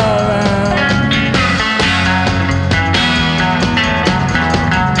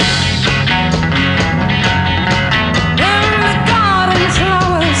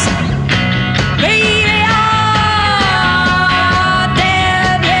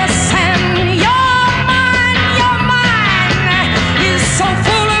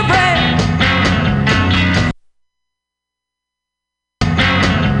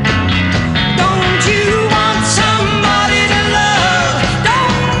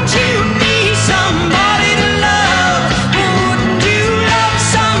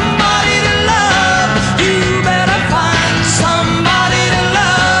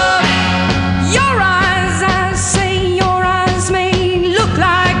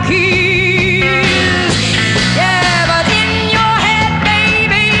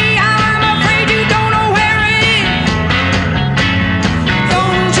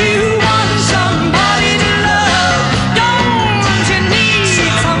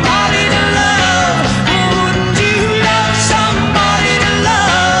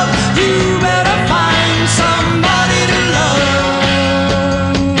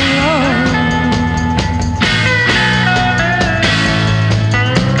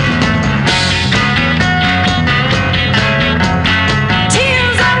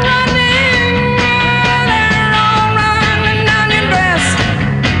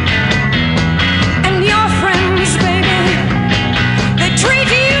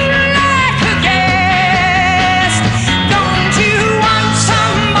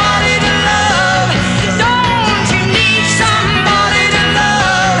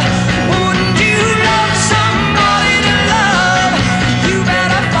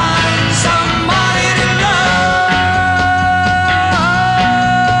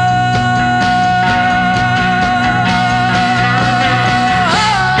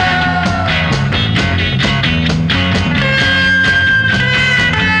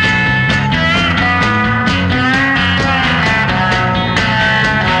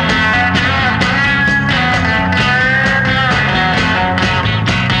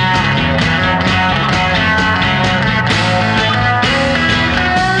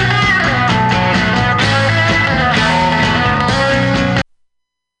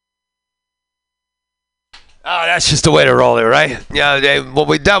 that's just the way to roll it, right? Yeah,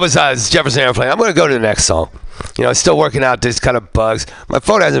 that was Jefferson Airplane. I'm going to go to the next song. You know, still working out these kind of bugs. My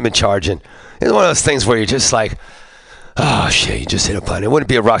phone hasn't been charging. It's one of those things where you're just like, oh, shit, you just hit a button. It wouldn't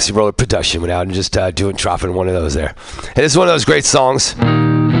be a Roxy Roller production without just dropping one of those there. And it's one of those great songs.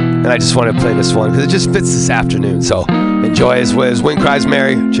 And I just want to play this one because it just fits this afternoon. So enjoy as Wind Cries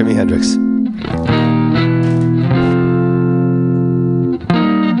Mary, Jimi Hendrix.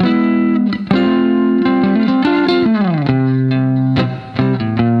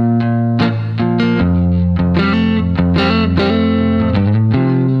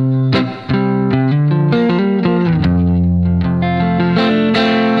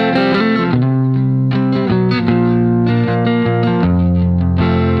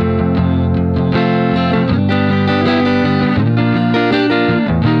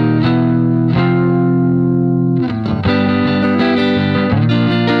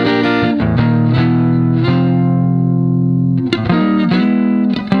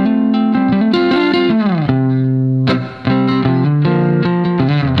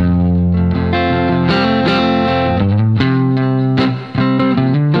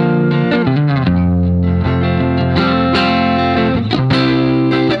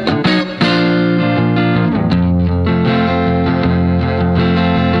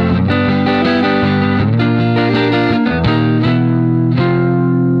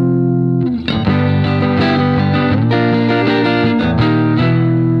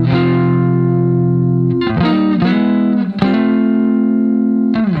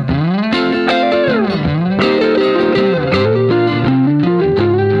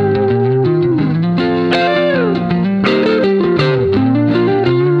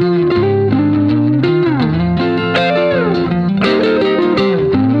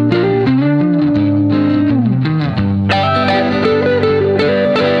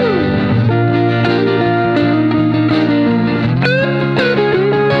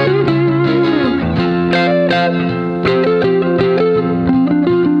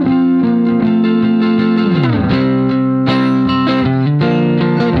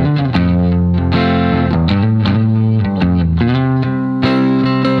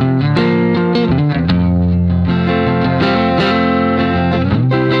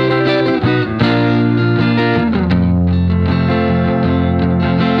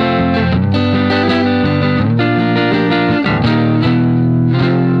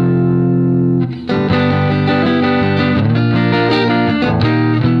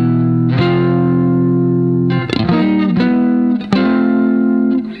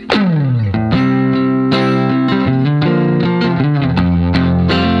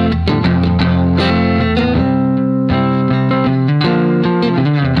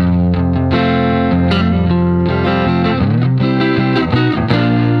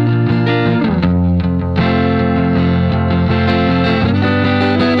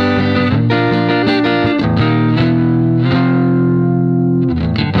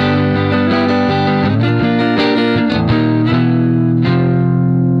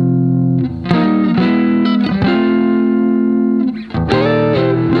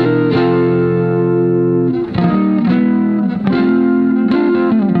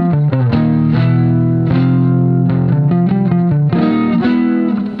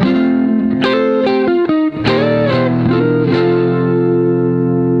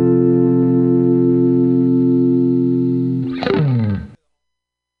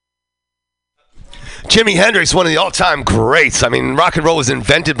 Jimi Hendrix, one of the all-time greats. I mean, rock and roll was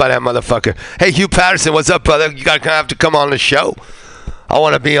invented by that motherfucker. Hey, Hugh Patterson, what's up, brother? You gotta have to come on the show. I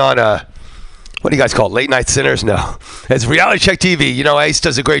want to be on, what do you guys call it, Late Night Sinners? No. It's Reality Check TV. You know, Ace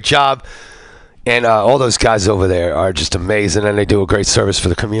does a great job. And all those guys over there are just amazing, and they do a great service for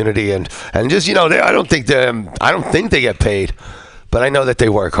the community. And just, you know, I don't think they get paid. But I know that they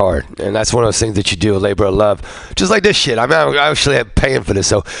work hard, and that's one of those things that you do, a labor of love. Just like this shit. I mean, I'm actually paying for this,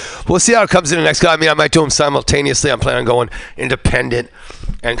 so we'll see how it comes in the next guy. I mean, I might do them simultaneously. I'm planning on going independent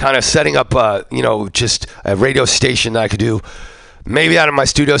and kind of setting up, you know, just a radio station that I could do maybe out of my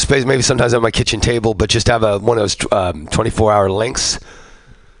studio space, maybe sometimes at my kitchen table, but just have one of those 24-hour links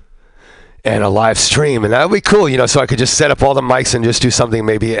and a live stream, and that would be cool, you know, so I could just set up all the mics and just do something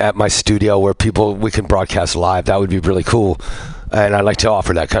maybe at my studio where we can broadcast live. That would be really cool. And I'd like to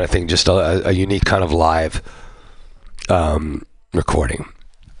offer that kind of thing, just a unique kind of live recording.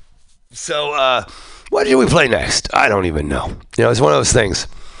 So, what do we play next? I don't even know. You know, it's one of those things.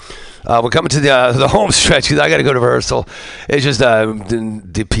 We're coming to the home stretch because I got to go to rehearsal. It's just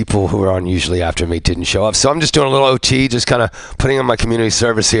the people who are on usually after me didn't show up. So I'm just doing a little OT, just kind of putting in my community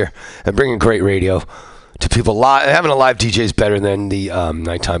service here and bringing great radio to people. Having a live DJ is better than the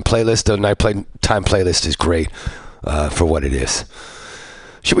nighttime playlist. The nighttime playlist is great for what it is.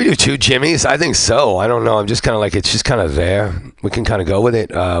 Should we do 2 Jimmys? I think so. I don't know. I'm just kind of like, it's just kind of there. We can kind of go with it.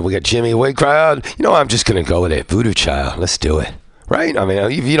 We got Jimmy Wade Crowd. You know, I'm just going to go with it. Voodoo Child. Let's do it. Right? I mean,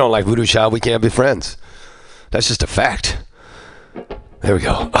 if you don't like Voodoo Child, we can't be friends. That's just a fact. There we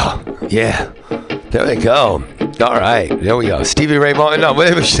go. Oh, yeah. There we go. All right. There we go. Stevie Ray Vaughan. No,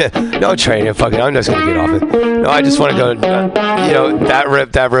 wait a minute. No training. Fuck it. I'm just going to get off it. No, I just want to go.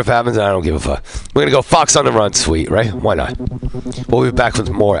 That riff happens and I don't give a fuck. We're going to go Fox on the Run, sweet, right? Why not? We'll be back with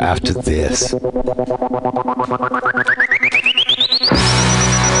more after this.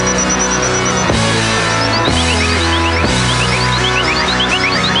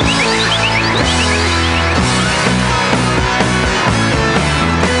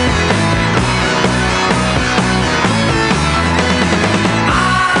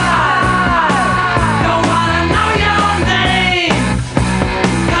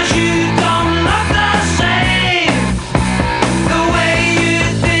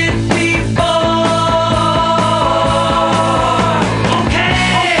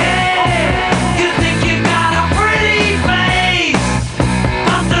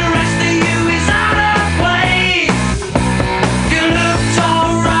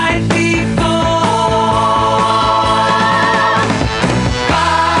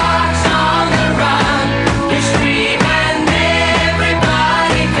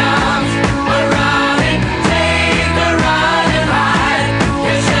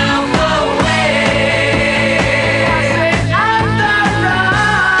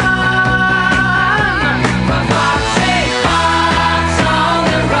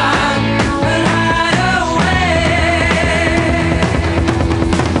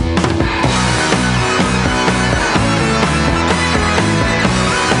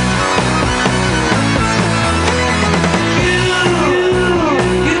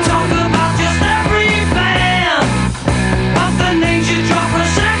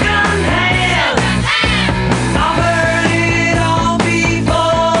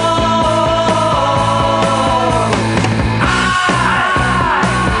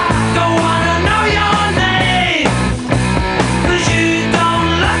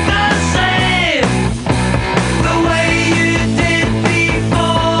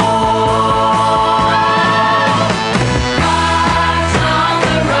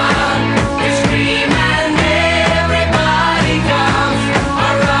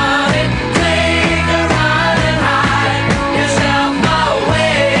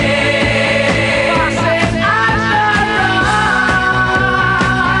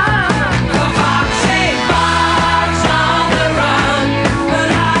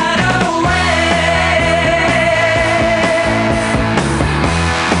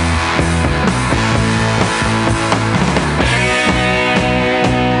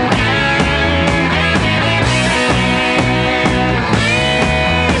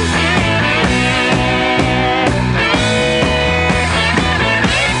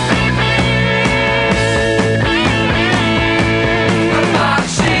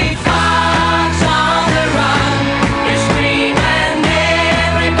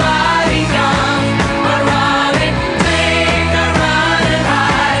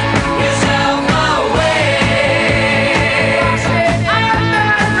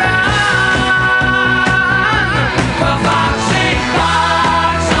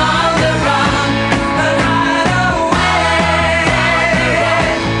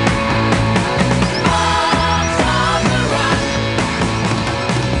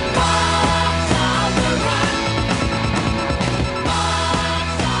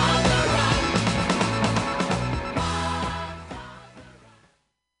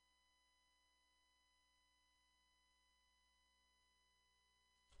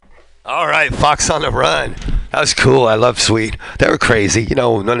 All right, Fox on the Run. That was cool. I love Sweet. They were crazy. You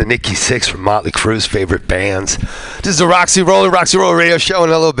know, one of Nikki Sixx from Motley Crue's favorite bands. This is the Roxy Roller Radio Show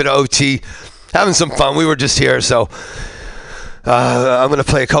and a little bit of OT. Having some fun. We were just here, so I'm going to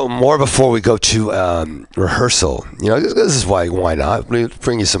play a couple more before we go to rehearsal. You know, this is why not? We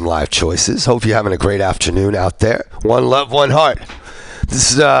bring you some live choices. Hope you're having a great afternoon out there. One love, one heart.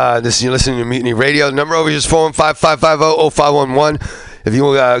 This is you're listening to Mutiny Radio. The number over here is 415-550-0511. If you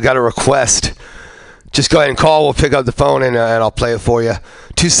got a request, just go ahead and call. We'll pick up the phone and I'll play it for you.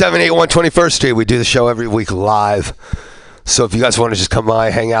 278-121st Street. We do the show every week live. So if you guys want to just come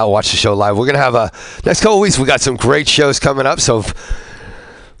by, hang out, watch the show live, we're going to have next couple of weeks, we got some great shows coming up. So if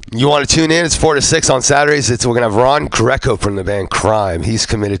you want to tune in, it's 4 to 6 on Saturdays. We're going to have Ron Greco from the band Crime. He's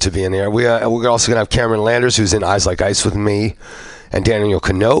committed to being there. We're also going to have Cameron Landers, who's in Eyes Like Ice with me, and Daniel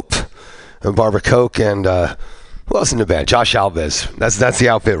Canope. and Barbara Koch, and who else in the band? Josh Alves. That's the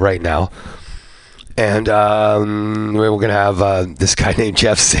outfit right now. And we're going to have this guy named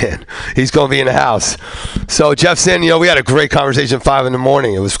Jeff Sin. He's going to be in the house. So Jeff Sin, we had a great conversation at 5 in the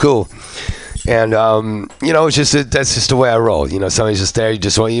morning. It was cool. And, it's just that's just the way I roll. Somebody's just there.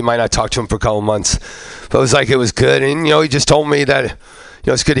 You might not talk to him for a couple months. But it was like it was good. And, he just told me that,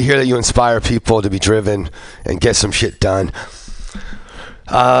 it's good to hear that you inspire people to be driven and get some shit done.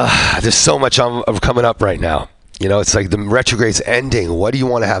 There's so much coming up right now. It's like the retrograde's ending. What do you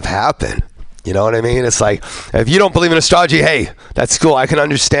want to have happen? You know what I mean? It's like, if you don't believe in astrology, hey, that's cool. I can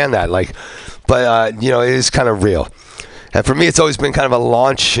understand that. But it is kind of real. And for me, it's always been kind of a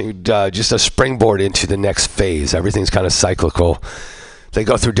launch, just a springboard into the next phase. Everything's kind of cyclical. They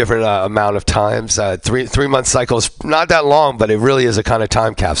go through different amount of times. 3-month cycles, not that long, but it really is a kind of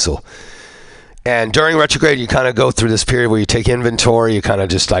time capsule. And during retrograde, you kind of go through this period where you take inventory. You kind of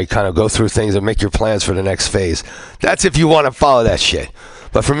just go through things and make your plans for the next phase. That's if you want to follow that shit.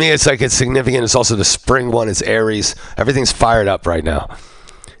 But for me, it's significant. It's also the spring one. It's Aries. Everything's fired up right now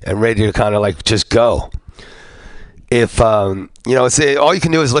and ready to kind of just go. If, it's all you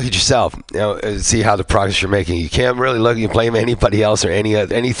can do is look at yourself, and see how the progress you're making. You can't really blame anybody else or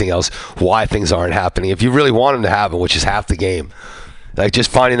anything else why things aren't happening. If you really want them to happen, which is half the game,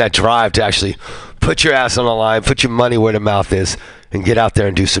 just finding that drive to actually put your ass on the line, put your money where the mouth is, and get out there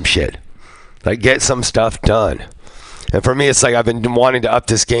and do some shit. Get some stuff done. And for me, it's I've been wanting to up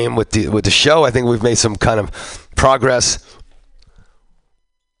this game with the show. I think we've made some kind of progress,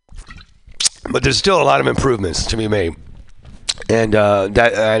 but there's still a lot of improvements to be made, and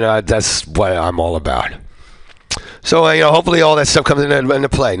that's what I'm all about. So hopefully all that stuff comes into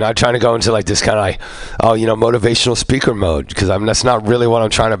play. Not trying to go into this kind of motivational speaker mode, because that's not really what I'm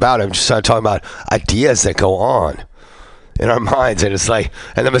trying about. I'm just trying to talk about ideas that go on in our minds, and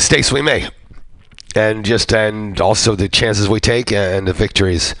and the mistakes we make. And also the chances we take and the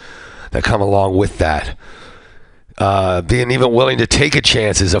victories that come along with that. Being even willing to take a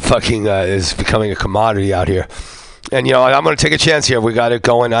chance is is becoming a commodity out here. And I'm going to take a chance here. We got it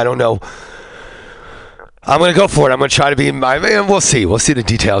going. I don't know. I'm going to go for it. I'm going to try to be. We'll see. We'll see the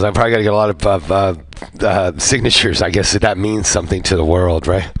details. I'm probably going to get a lot of signatures. I guess that means something to the world,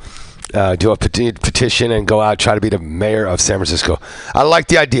 right? Do a petition and go out, try to be the mayor of San Francisco. I like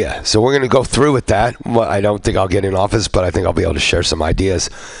the idea, so we're going to go through with that. Well, I don't think I'll get in office, but I think I'll be able to share some ideas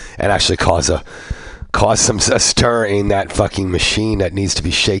and actually cause some stir in that fucking machine that needs to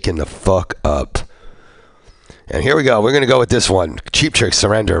be shaken the fuck up. And here we go. We're going to go with this one. Cheap Trick,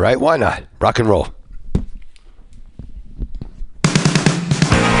 Surrender, right? Why not? Rock and roll.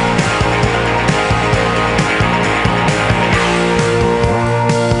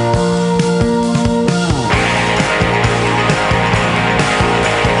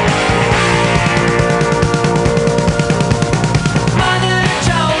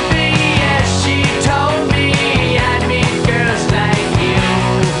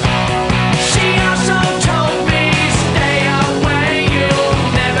 She also told me, stay away, you'll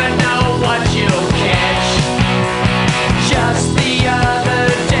never know what you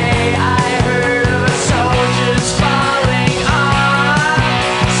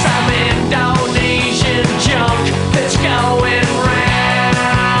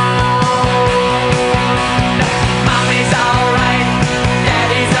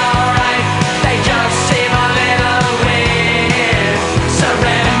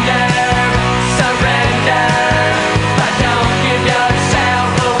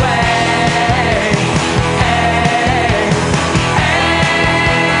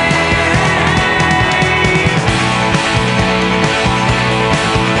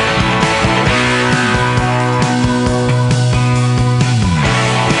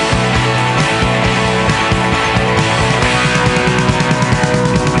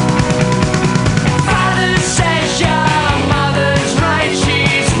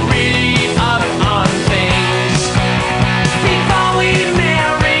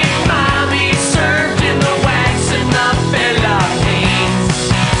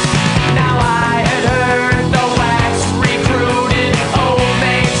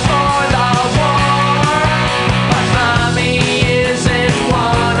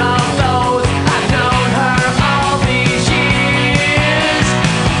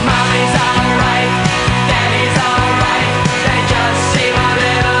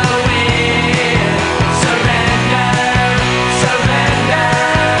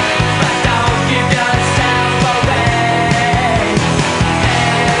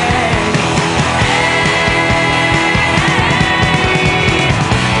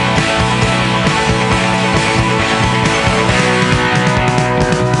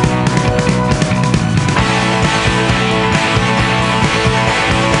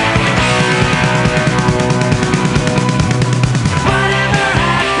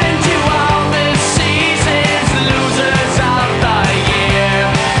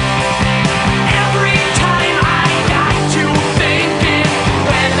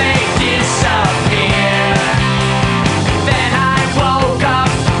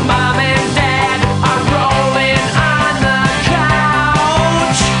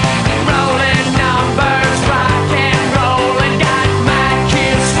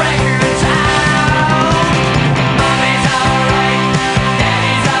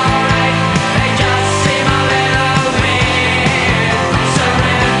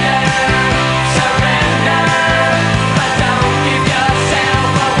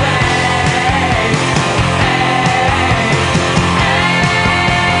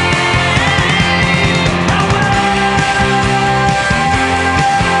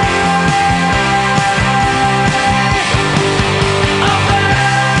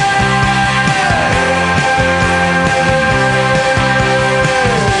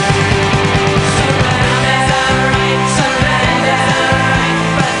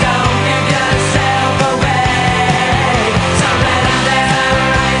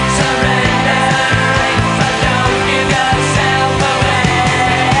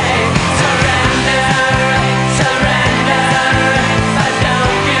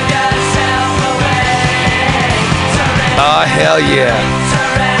Oh, hell yeah.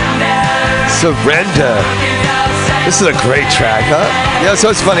 Surrender. This is a great track, huh? Yeah, so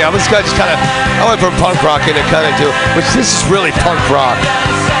it's funny. I was just kind of, I went from punk rock into kind of which this is really punk rock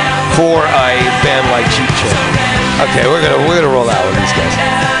for a band like Cheap Trick. Okay, we're gonna roll out with these guys.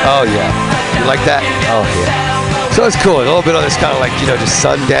 Oh yeah, you like that? Oh yeah. So it's cool. A little bit on this kind of like, just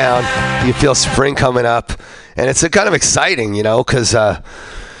sundown. You feel spring coming up, and it's kind of exciting, because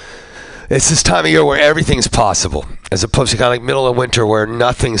it's this time of year where everything's possible, as opposed to kind of like middle of winter where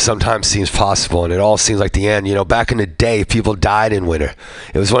nothing sometimes seems possible and it all seems like the end. Back in the day, people died in winter.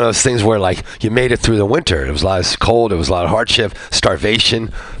 It was one of those things where like you made it through the winter. It was a lot of cold. It was a lot of hardship,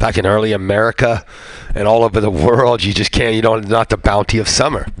 starvation. Back in early America and all over the world, you just can't. Not the bounty of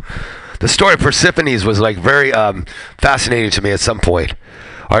summer. The story of Persephone's was like very fascinating to me at some point.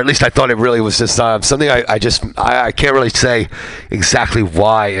 Or at least I thought it really was just something I can't really say exactly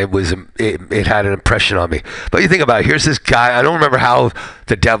why it had an impression on me. But you think about it, here's this guy, I don't remember how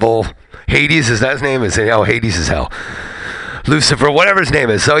the devil, Hades, is that his name? Hades is hell. Lucifer, whatever his name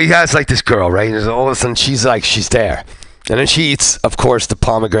is. So he has like this girl, right? And all of a sudden she's there. And then she eats, of course, the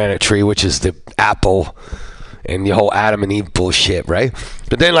pomegranate tree, which is the apple and the whole Adam and Eve bullshit, right?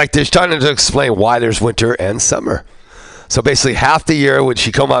 But then like they're trying to explain why there's winter and summer. So basically half the year when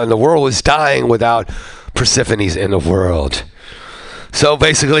she come out and the world was dying without Persephone's in the world. So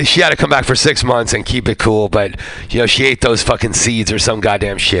basically she had to come back for 6 months and keep it cool, but she ate those fucking seeds or some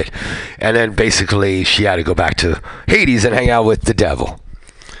goddamn shit. And then basically she had to go back to Hades and hang out with the devil.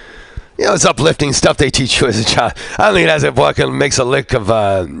 It's uplifting stuff they teach you as a child. I don't think it has a fucking makes a lick of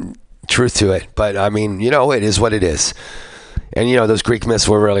truth to it, but I mean, it is what it is. And, those Greek myths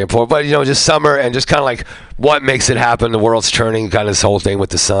were really important. But, just summer and just kind of like what makes it happen. The world's turning, kind of this whole thing with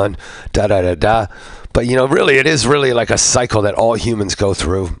the sun, da-da-da-da. But, really, it is really like a cycle that all humans go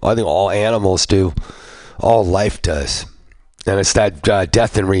through. I think all animals do. All life does. And it's that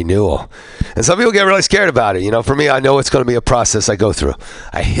death and renewal. And some people get really scared about it. For me, I know it's going to be a process I go through.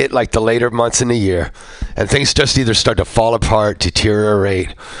 I hit like the later months in the year. And things just either start to fall apart,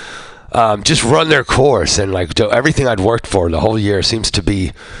 deteriorate, just run their course, and like everything I'd worked for the whole year seems to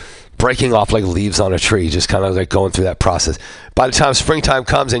be breaking off like leaves on a tree, just kind of like going through that process. By the time springtime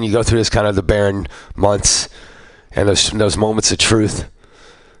comes and you go through this kind of the barren months and those moments of truth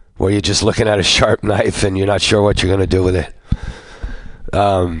where you're just looking at a sharp knife and you're not sure what you're going to do with it,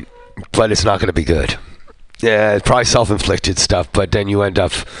 but it's not going to be good. Yeah, it's probably self-inflicted stuff, but then you end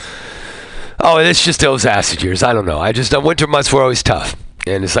up, it's just those acid years. I don't know. Winter months were always tough.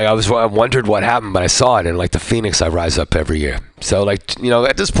 And it's like I wondered what happened, but I saw it, and like the phoenix, I rise up every year. So like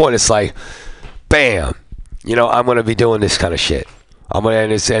at this point, it's like, bam, I'm gonna be doing this kind of shit.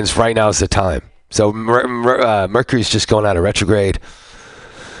 And it's right now is the time. So Mercury's just going out of retrograde.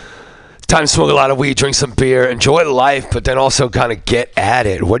 Time to smoke a lot of weed, drink some beer, enjoy life, but then also kind of get at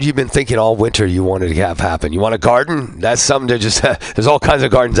it. What have you been thinking all winter you wanted to have happen? You want a garden? That's something to just there's all kinds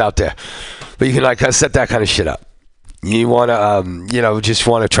of gardens out there, but you can like kind of set that kind of shit up. You want to, just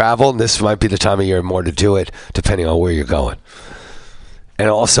want to travel. This might be the time of year more to do it, depending on where you're going.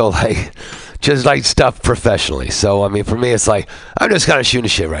 And also, like, just like stuff professionally. So, I mean, for me, it's like, I'm just kind of shooting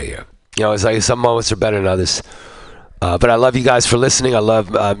shit right here. It's like some moments are better than others. But I love you guys for listening. I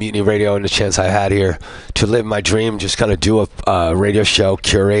love Mutiny Radio and the chance I had here to live my dream, just kind of do a radio show,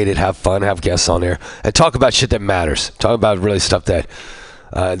 curate it, have fun, have guests on there, and talk about shit that matters. Talk about really stuff that,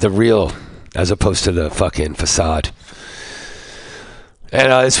 the real, as opposed to the fucking facade. And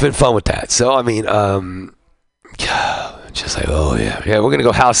it's been fun with that. So, I mean, just like, oh, yeah. Yeah, we're going to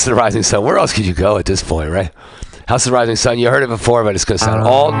go House of the Rising Sun. Where else could you go at this point, right? House of the Rising Sun, you heard it before, but it's going to sound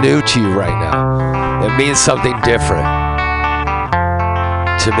all new to you right now. It means something different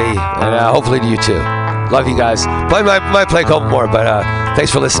to me, and hopefully to you too. Love you guys. Might play a couple more, but thanks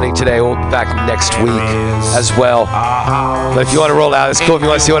for listening today. We'll be back next week as well. But if you want to roll out, it's cool. If you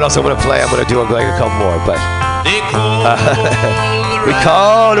want to see what else I'm going to play, I'm going to do like a couple more. But we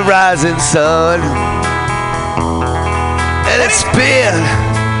call the rising sun, and it's been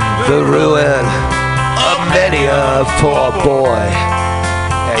the ruin of many a poor boy.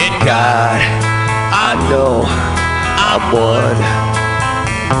 And God, I know I'm one.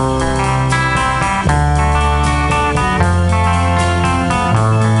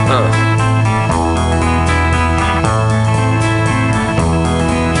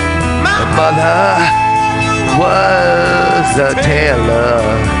 My mother was a tailor.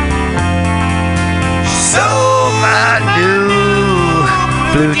 She sold my new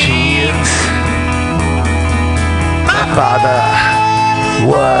blue jeans. My father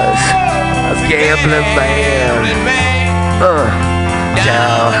was a gambling man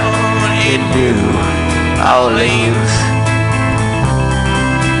down in New all leaves.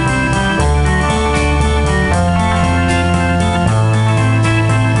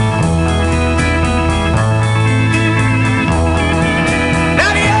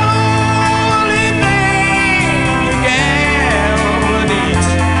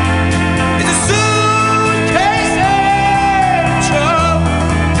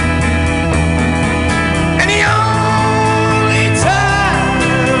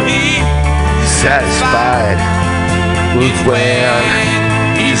 Satisfied with when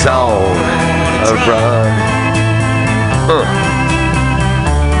he's on a run.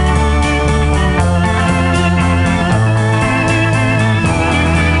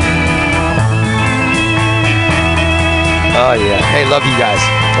 Oh yeah. Hey, love you guys.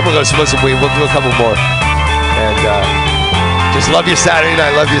 I'm gonna go smoke some weed. We'll do a couple more. And just love your Saturday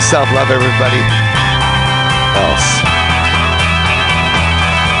night. Love yourself. Love everybody else.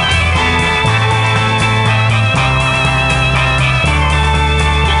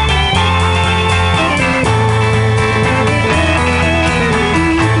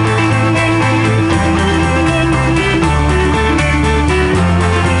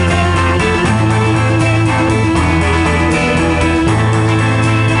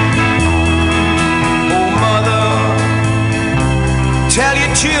 Tell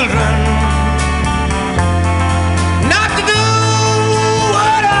your children not to do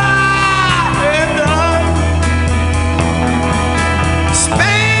what I have done.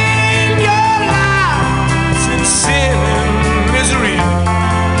 Spend your lives in sin and misery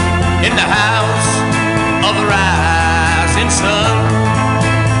in the house of the rising sun.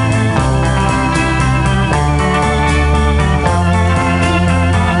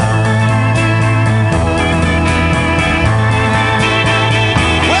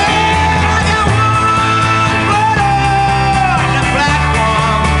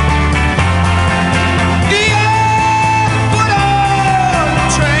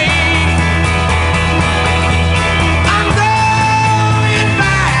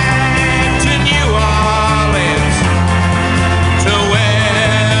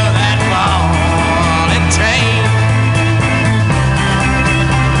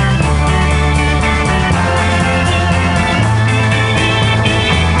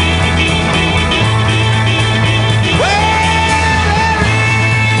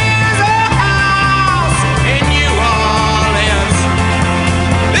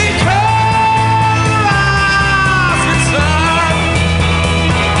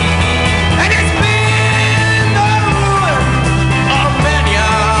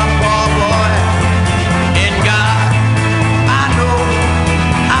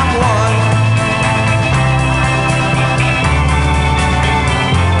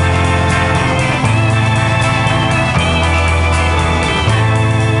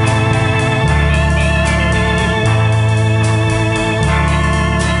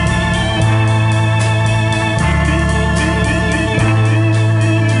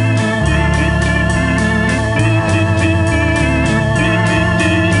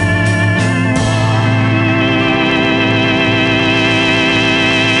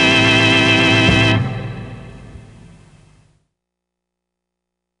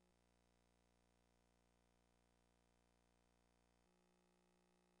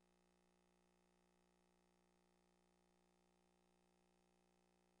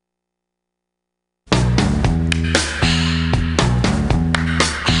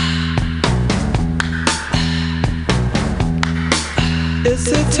 It's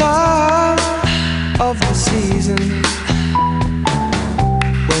the time of the season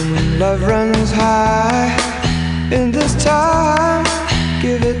when love runs high. In this time,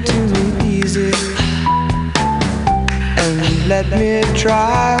 give it to me easy and let me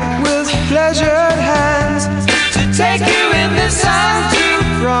try with pleasured hands to take you in the sun to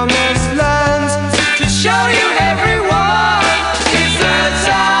promised lands, to show you everyone. It's the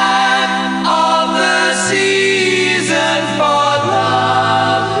time of the season for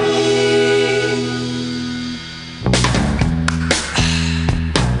loving.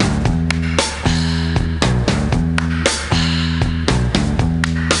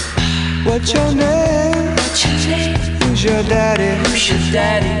 What's your name? Who's your daddy?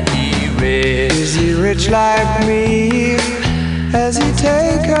 He rich. Is he rich like me? Has he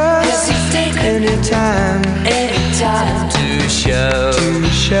take us anytime to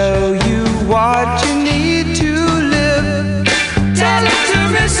show you what you need to live? Tell it to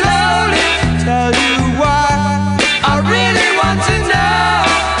me slowly. Tell you why I really want to know.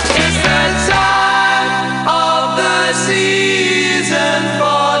 It's the time of the season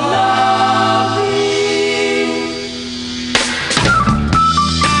for loving.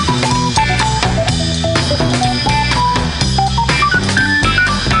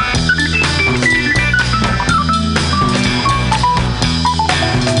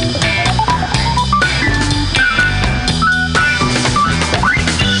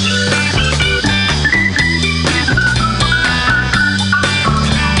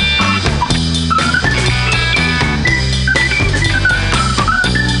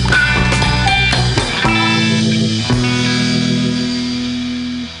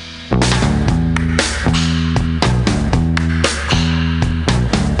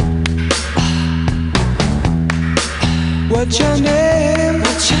 What's your name?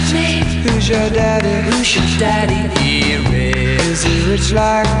 What's your name? Who's your daddy? Who's your daddy? Here is he rich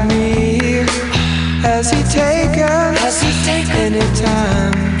like me? Has he taken any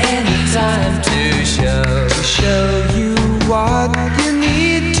time to show you what you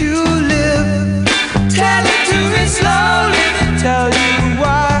need to live? Tell it to me slowly, tell you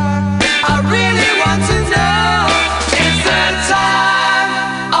why I really want to know. It's the time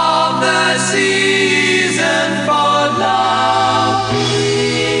of the season for love.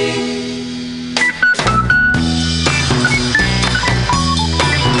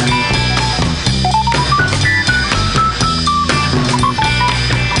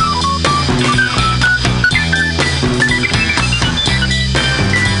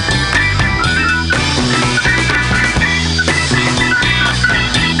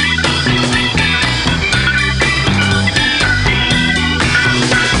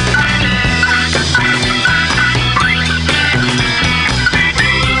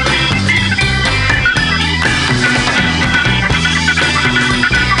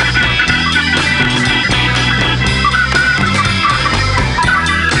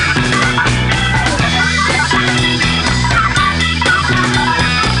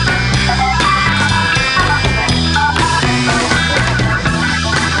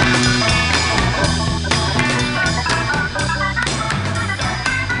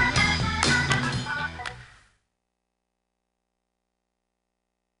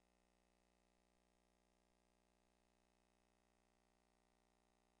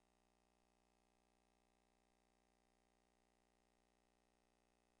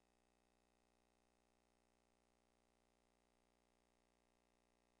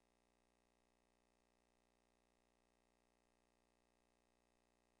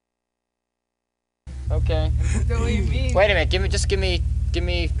 Okay. Wait a minute. Give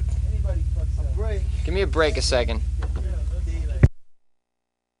me a break a second.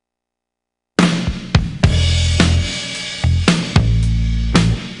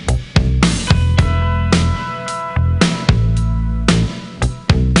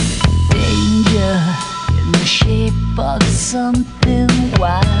 Danger in the shape of something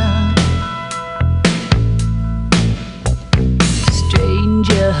wild.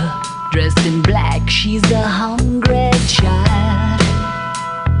 Stranger dressed in black, she's a hungry child.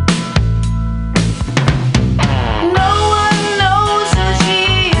 No one knows who she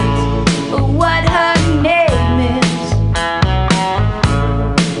is or what her name is.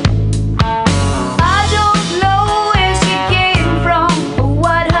 I don't know where she came from or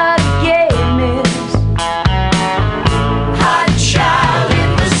what her game is. Hot child in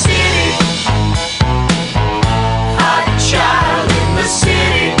the city. Hot child in the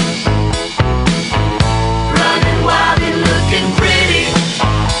city.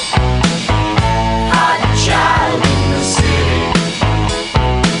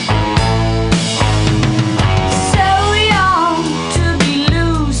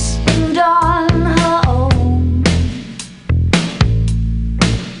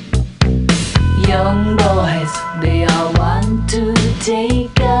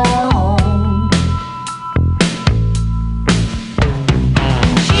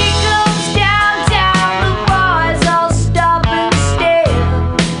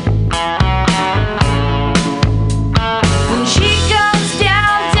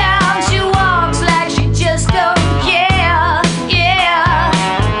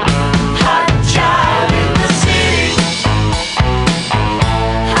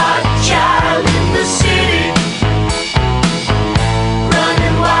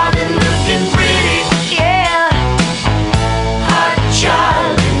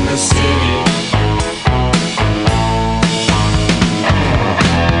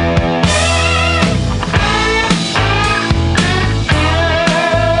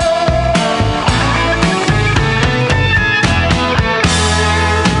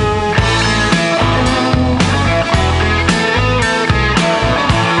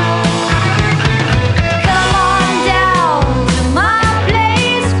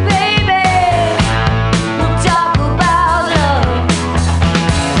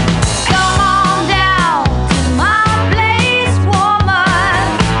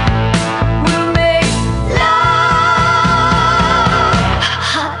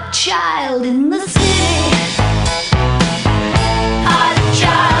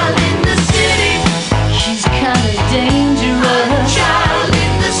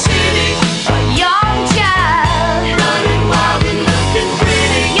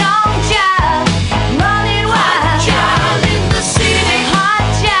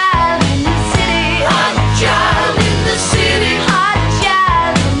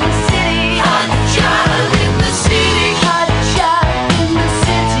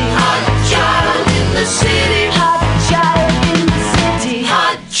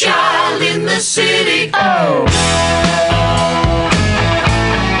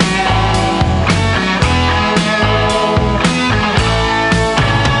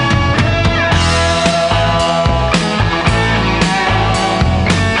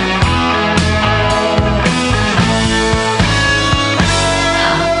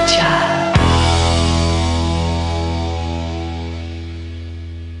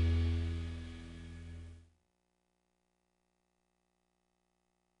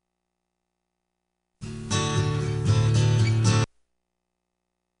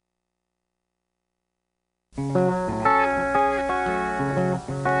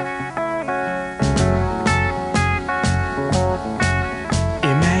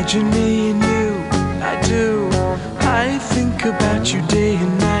 Imagine me and you, I do. I think about you day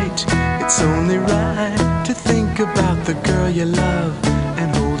and night. It's only right to think about the girl you love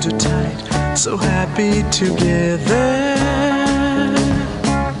and hold her tight. So happy together.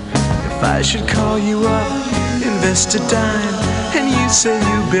 If I should call you up, invest a dime, and you say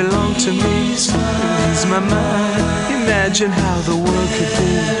you belong to me, ease my mind. Imagine how the world could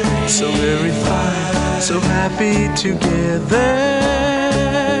be so very fine, so happy together.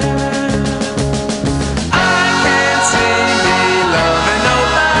 I can't see me loving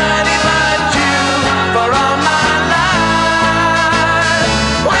nobody but you for all my life.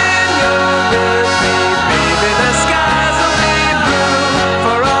 When you're with me, baby, the skies will be blue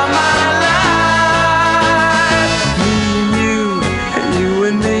for all my life. Me and you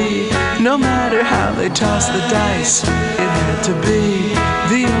and me, no matter how they toss the dice, it had to be.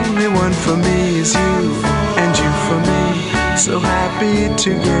 The only one for me is you, and you for me, so happy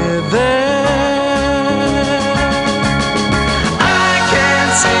together. I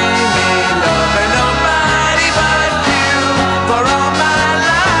can't see me loving nobody but you for all my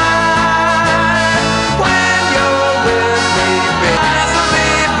life. When you're with me, baby, eyes will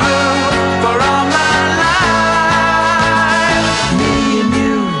be blue for all my life. Me and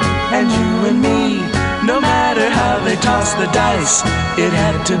me, no matter how they toss the dice, it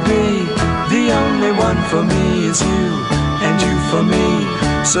had to be. The only one for me is you, and you for me,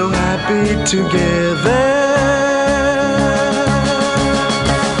 so happy together.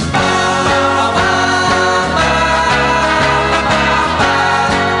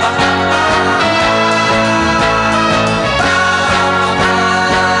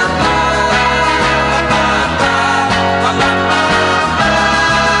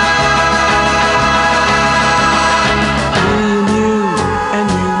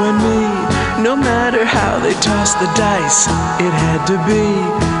 Toss the dice, it had to be.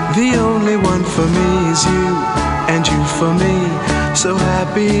 The only one for me is you, and you for me, so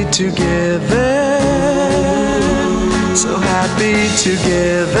happy together. So happy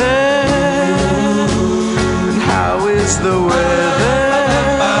together. And how is the weather?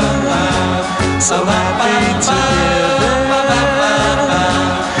 So happy together.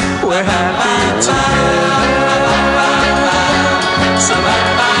 We're happy together. So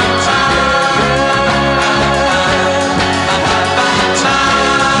happy together.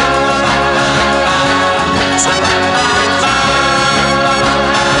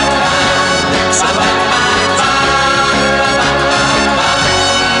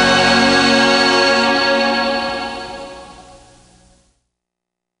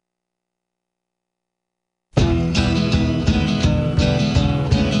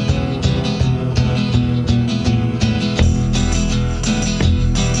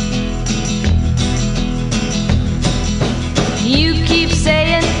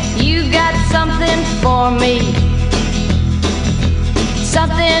 For me,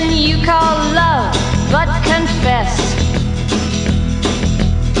 something you call love, but confess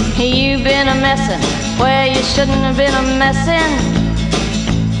you've been a messin' where you shouldn't have been a messin',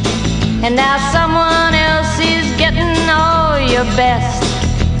 and now someone else is getting all your best.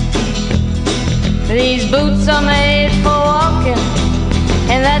 These boots are made for walking,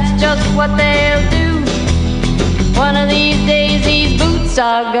 and that's just what they'll do. One of these days these boots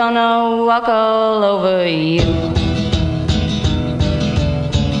are gonna walk all over you.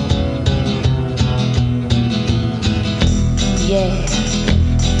 Yeah.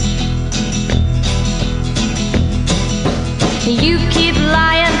 You keep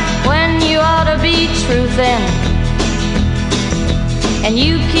lying when you ought to be truthin', and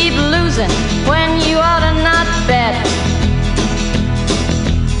you keep losing when you ought to not bet.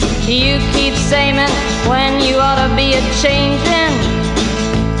 You keep saying when you ought to be a-changin'.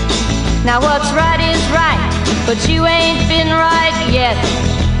 Now what's right is right, but you ain't been right yet.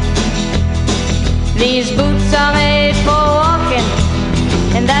 These boots are made for walking,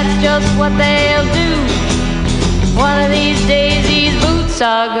 and that's just what they'll do. One of these days these boots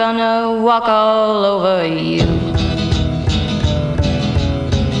are gonna walk all over you.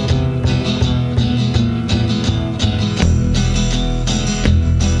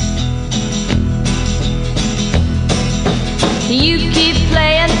 You keep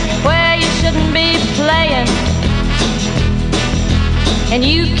playing where you shouldn't be playing, and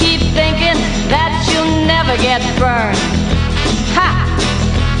you keep thinking that you'll never get burned. Ha!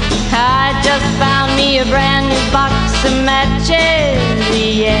 I just found me a brand new box of matches,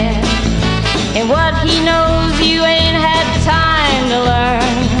 yeah. And what he knows you ain't had time to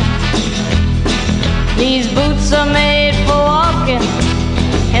learn. These boots are made for walking,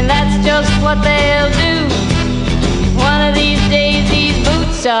 and that's just what they'll do. One of these days these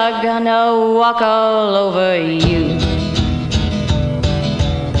boots are dog gonna walk all over you.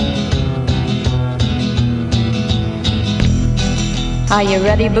 Are you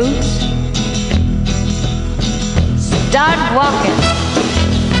ready, Boots? Start walking.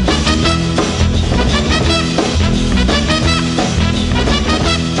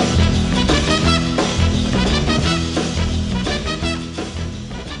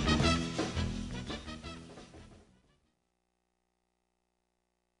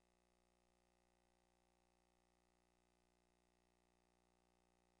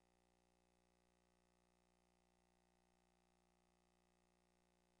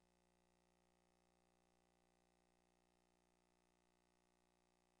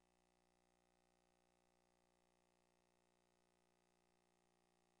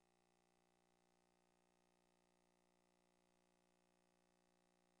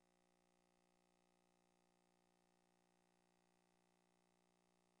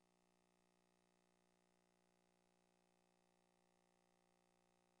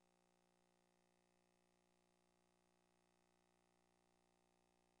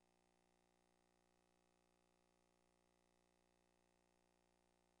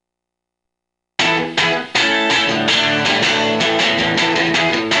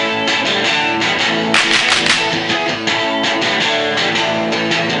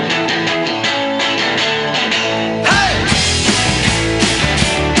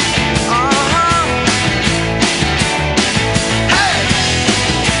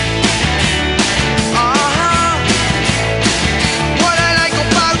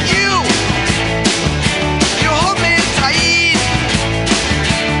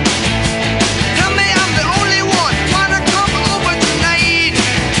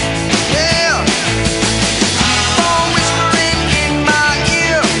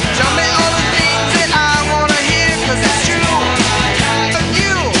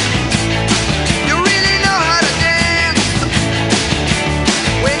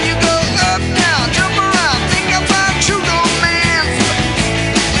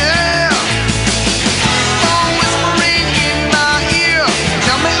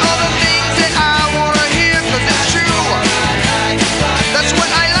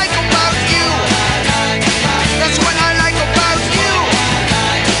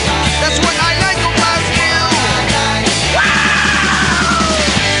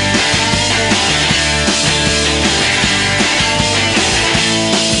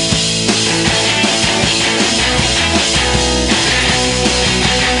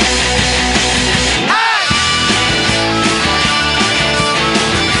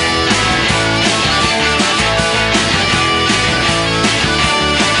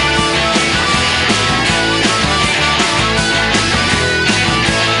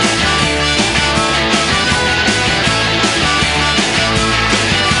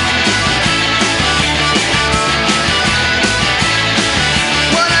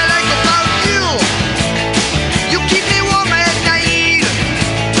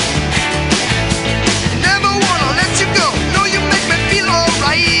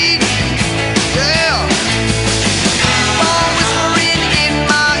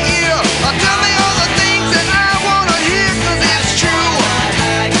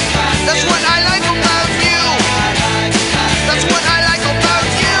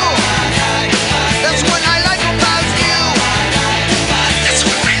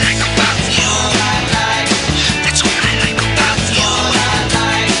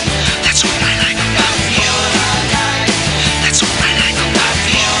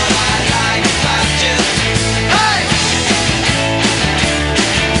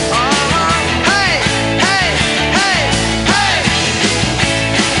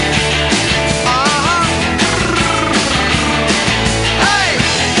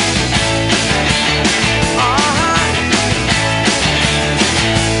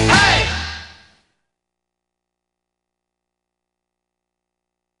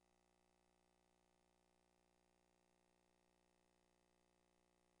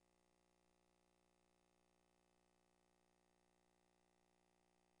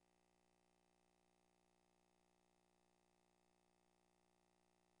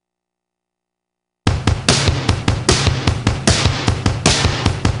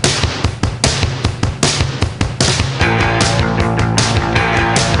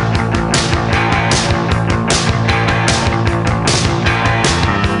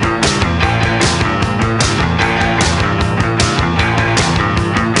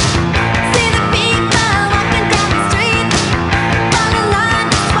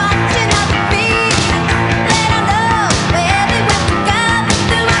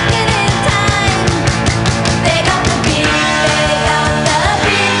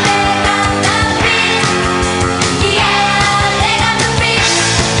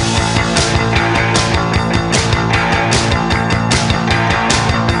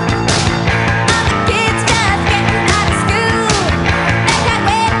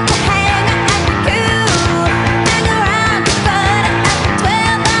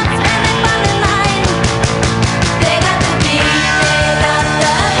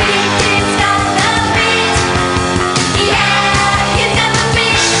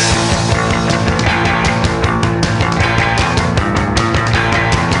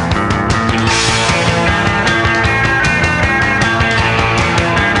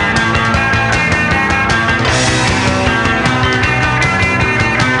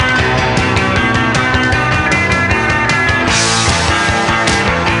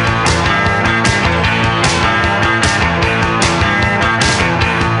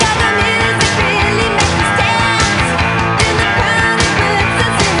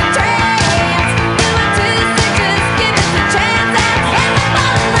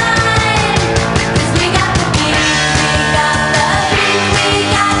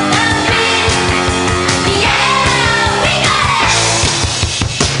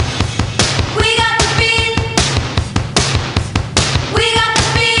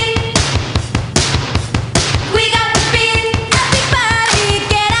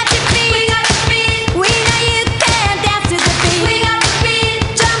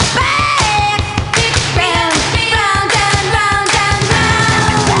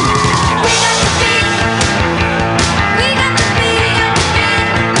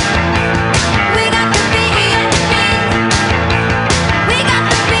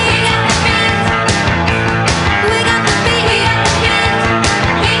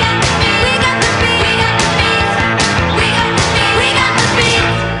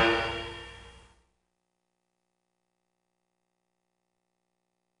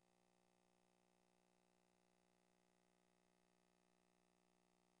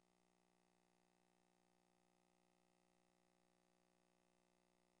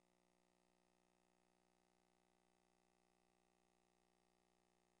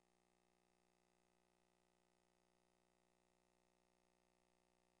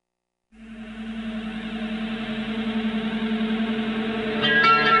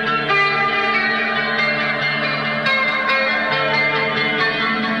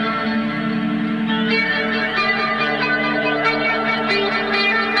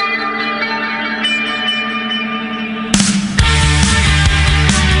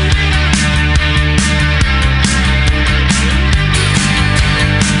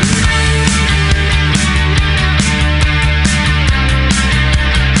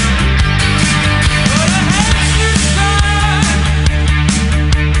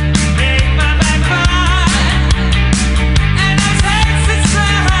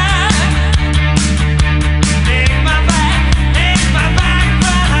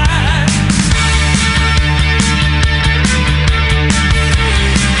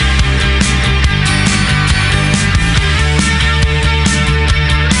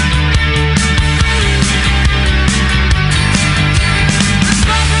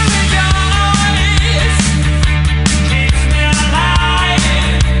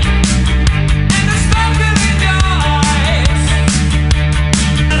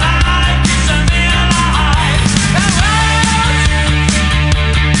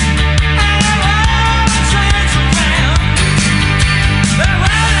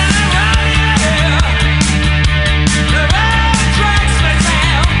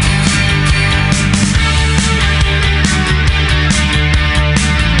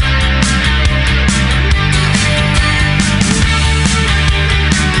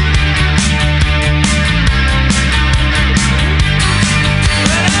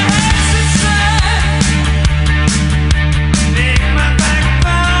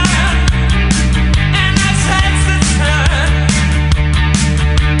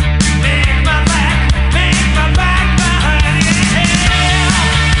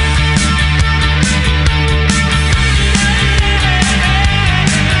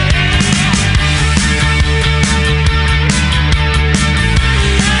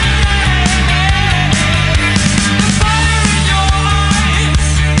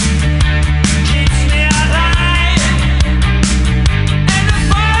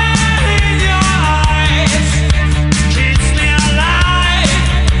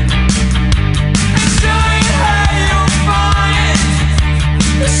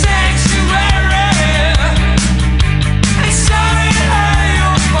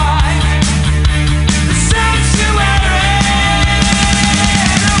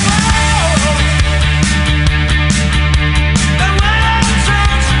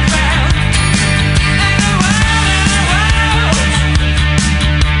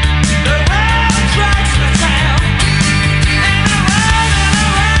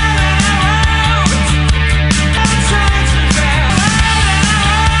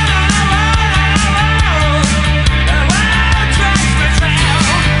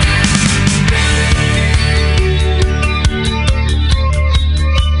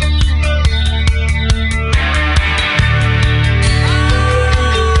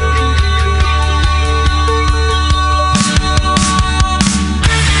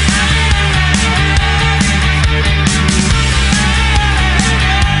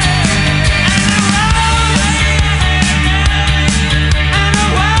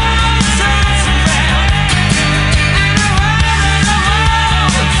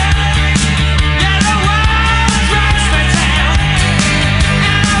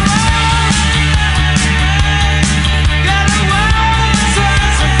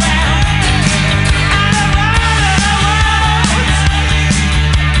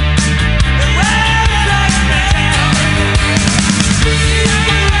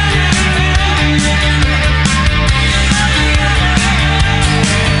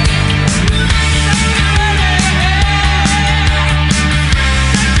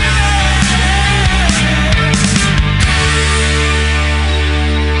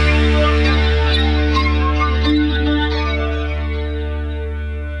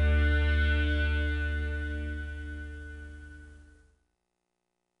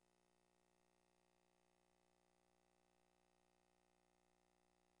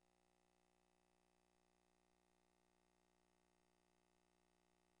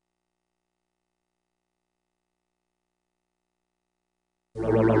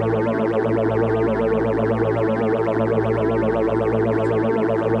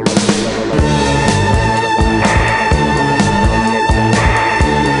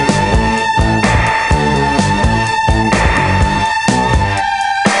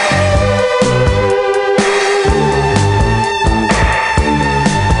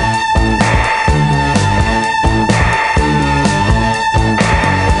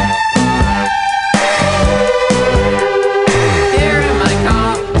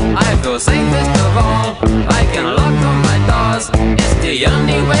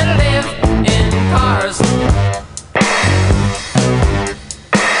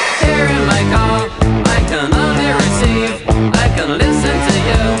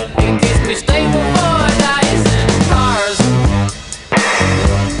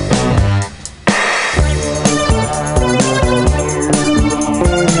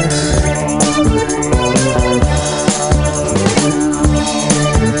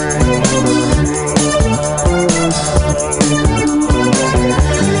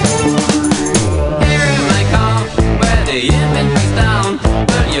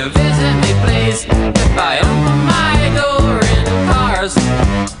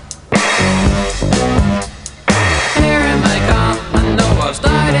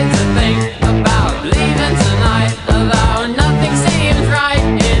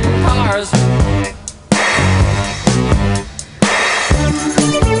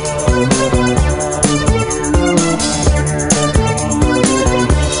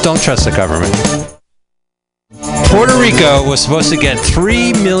 Don't trust the government. Puerto Rico was supposed to get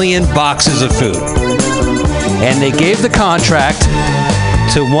 3 million boxes of food. And they gave the contract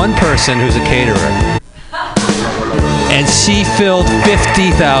to one person who's a caterer. And she filled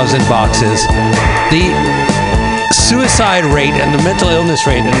 50,000 boxes. The suicide rate and the mental illness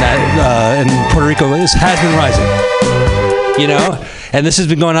rate in Puerto Rico has been rising. You know? And this has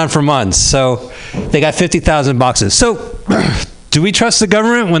been going on for months. So they got 50,000 boxes. So do we trust the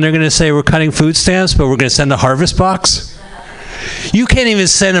government when they're going to say we're cutting food stamps, but we're going to send a harvest box? You can't even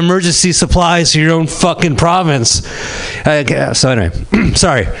send emergency supplies to your own fucking province. So anyway,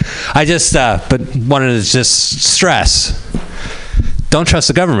 sorry. I just but wanted to just stress. Don't trust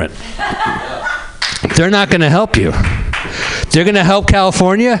the government. They're not going to help you. They're going to help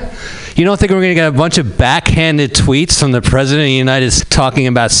California. You don't think we're going to get a bunch of backhanded tweets from the President of the United States talking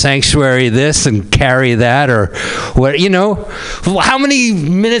about sanctuary this and carry that, or what? You know, how many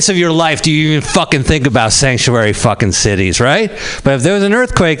minutes of your life do you even fucking think about sanctuary fucking cities, right? But if there was an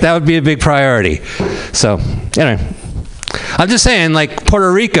earthquake, that would be a big priority. So anyway, I'm just saying, like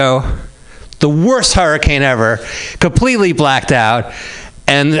Puerto Rico, the worst hurricane ever, completely blacked out.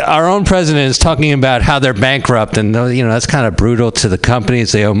 And our own president is talking about how they're bankrupt, and you know that's kind of brutal to the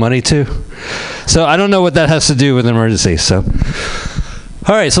companies they owe money to. So I don't know what that has to do with an emergency. So,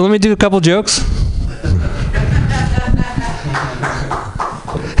 all right, so let me do a couple jokes.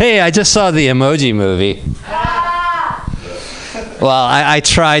 Hey, I just saw the Emoji Movie. Well, I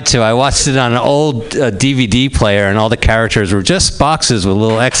tried to. I watched it on an old DVD player, and all the characters were just boxes with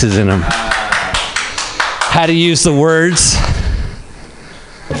little X's in them. How to use the words.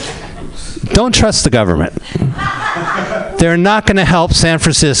 Don't trust the government. They're not going to help San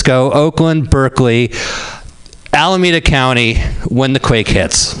Francisco, Oakland, Berkeley, Alameda County when the quake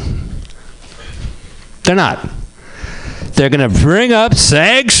hits. They're not. They're going to bring up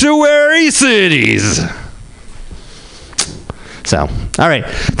sanctuary cities. So, all right.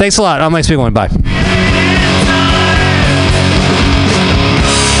 Thanks a lot. On my speaker one. Bye.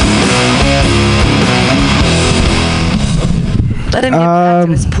 Let him get back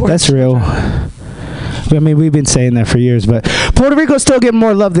to his porch. That's real. I mean, we've been saying that for years, but Puerto Rico's still getting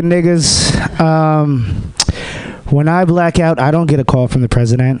more love than niggas. When I black out, I don't get a call from the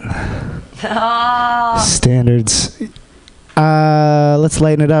president. Standards. Let's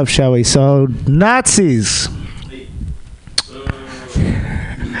lighten it up, shall we? So, Nazis.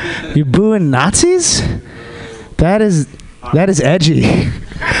 You booing Nazis? That is edgy.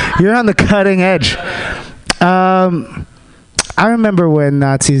 You're on the cutting edge. I remember when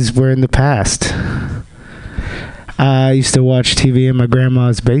Nazis were in the past. I used to watch TV in my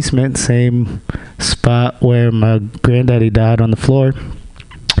grandma's basement, same spot where my granddaddy died on the floor.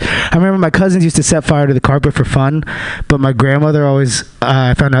 I remember my cousins used to set fire to the carpet for fun, but my grandmother always,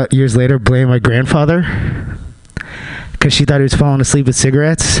 I found out years later, blamed my grandfather because she thought he was falling asleep with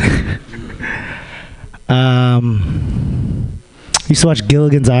cigarettes. Used to watch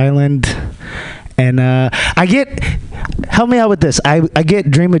Gilligan's Island. And help me out with this. I get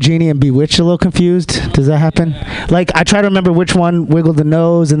Dream of Jeannie and Bewitched a little confused. Does that happen? Like, I try to remember which one wiggled the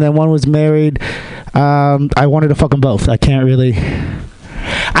nose and then one was married. I wanted to fuck them both. I can't really.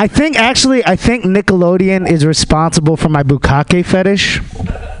 I think Nickelodeon is responsible for my bukkake fetish.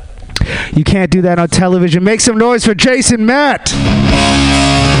 You can't do that on television. Make some noise for Jason Matt. I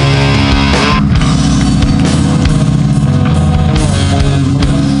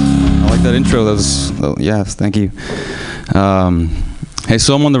like that intro. That was, yes, thank you. Hey,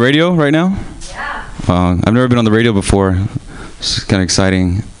 so I'm on the radio right now. Yeah. I've never been on the radio before. It's kind of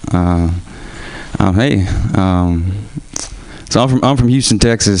exciting. Hey, so I'm from Houston,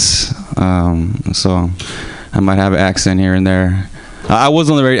 Texas. So I might have an accent here and there. I was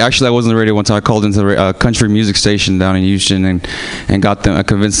on the radio. Actually, I was on the radio one time. I called into the country music station down in Houston and got them. I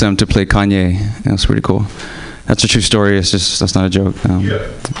convinced them to play Kanye. It was pretty cool. That's a true story. That's not a joke.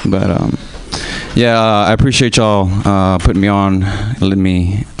 But I appreciate y'all putting me on, letting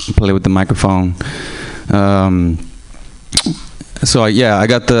me play with the microphone. So I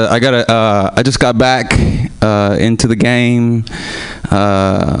just got back into the game.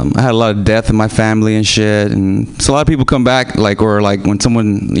 I had a lot of death in my family and shit, and so a lot of people come back or when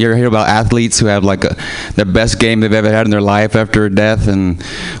someone, you ever hear about athletes who have the best game they've ever had in their life after a death,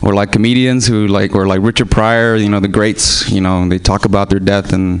 or like comedians who or like Richard Pryor, the greats, they talk about their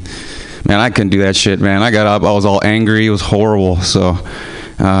death, and man, I couldn't do that shit, man. I got up, I was all angry, it was horrible. So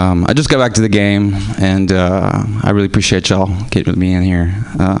I just got back to the game, and I really appreciate y'all getting with me in here.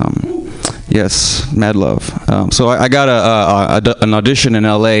 Yes, mad love. So I got an audition in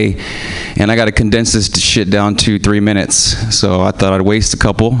LA, and I got to condense this shit down to 3 minutes. So I thought I'd waste a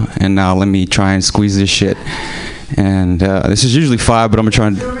couple, and now let me try and squeeze this shit. And this is usually 5, but I'm gonna try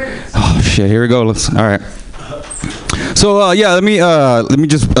and. Oh shit! Here we go. All right. So let me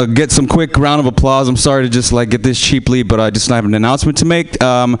just get some quick round of applause. I'm sorry to just get this cheaply, but I just have an announcement to make.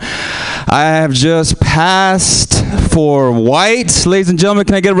 I have just passed for white, ladies and gentlemen.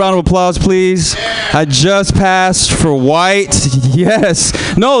 Can I get a round of applause, please? I just passed for white. Yes.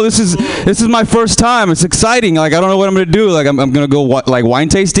 No, this is my first time. It's exciting. I don't know what I'm gonna do. I'm gonna go wine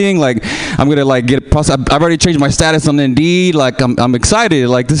tasting. I'm gonna get. I've already changed my status on Indeed. I'm excited.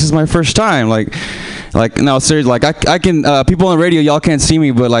 This is my first time. No, seriously, I can, people on the radio, y'all can't see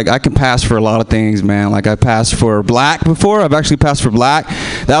me, but I can pass for a lot of things, man. I passed for black before. I've actually passed for black.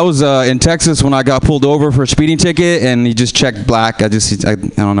 That was in Texas when I got pulled over for a speeding ticket, and he just checked black. I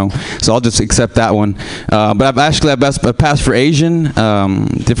don't know. So I'll just accept that one. But I've passed for Asian.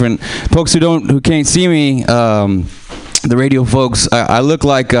 Different folks who can't see me. The radio folks, I look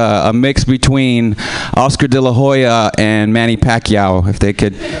like a mix between Oscar De La Hoya and Manny Pacquiao, if they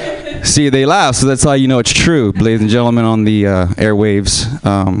could. See, they laugh, so that's how you know it's true, ladies and gentlemen on the airwaves.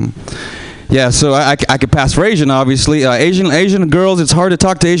 So I could pass for Asian, obviously. Asian girls, it's hard to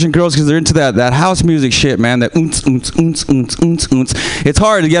talk to Asian girls because they're into that house music shit, man. That oons, oons, oons, oons, oons, oons. It's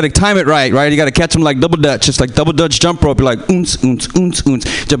hard. You got to time it right? You got to catch them like double dutch, just like double dutch jump rope. You're like oons, oons, oons, oons.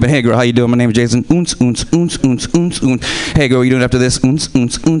 Jumping, hey girl, how you doing? My name is Jason. Oons, oons, oons, oons, oons, oons. Hey girl, what you doing after this? Oons,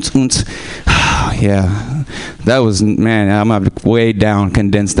 oons, oons, oons. Yeah, that was, man, I'm going to have to way down,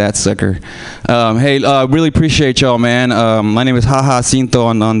 condense that sucker. Hey, really appreciate y'all, man. My name is Haha Cinto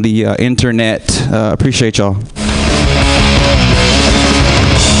on the internet. Appreciate y'all.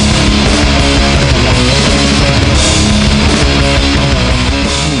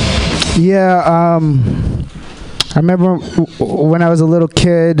 Yeah, I remember when I was a little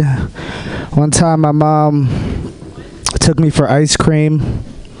kid, one time my mom took me for ice cream.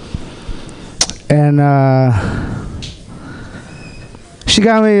 And she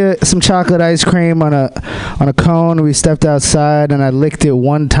got me some chocolate ice cream on a cone. We stepped outside, and I licked it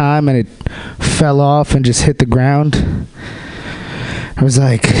one time, and it fell off and just hit the ground. I was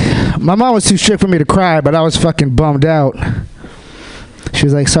like, my mom was too strict for me to cry, but I was fucking bummed out. She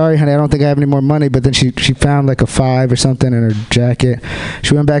was like, sorry, honey, I don't think I have any more money. But then she found a 5 or something in her jacket.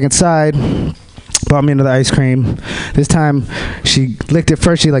 She went back inside, brought me into the ice cream. This time, she licked it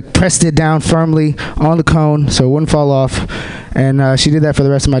first. She pressed it down firmly on the cone so it wouldn't fall off. And she did that for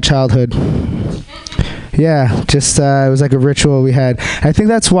the rest of my childhood. Yeah, just it was like a ritual we had. I think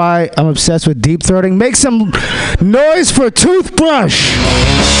that's why I'm obsessed with deep throating. Make some noise for Toothbrush.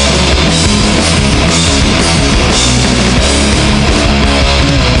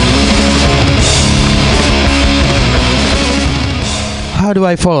 How do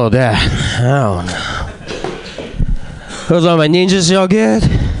I follow that? I don't know. Those are my ninjas, y'all good?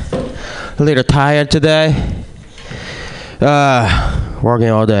 A little tired today. Working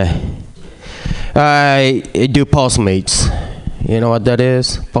all day. I do Postmates. You know what that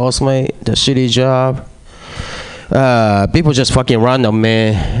is? Postmate, the shitty job. People just fucking random,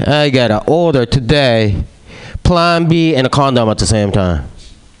 man. I got an order today. Plan B and a condom at the same time.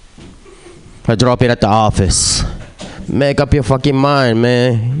 I drop it at the office. Make up your fucking mind,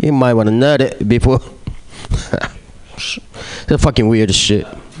 man. You might want to nut it before. It's fucking weird as shit.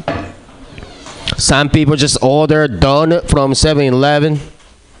 Some people just order donut from 7-Eleven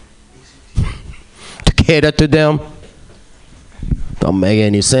to cater to them. Don't make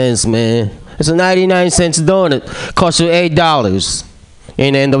any sense, man. It's a 99-cent donut. Costs you $8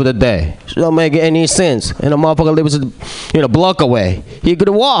 in the end of the day. It don't make any sense. And a motherfucker lives a block away. He could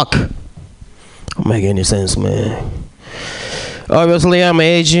walk. Don't make any sense, man. Obviously, I'm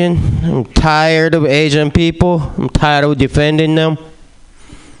Asian. I'm tired of Asian people. I'm tired of defending them.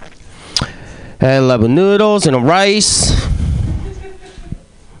 I love noodles and rice.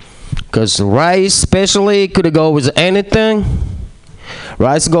 Because rice, especially, could go with anything.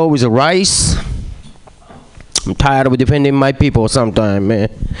 Rice go with rice. I'm tired of defending my people sometime, man.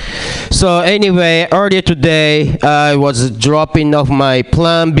 So anyway, earlier today, I was dropping off my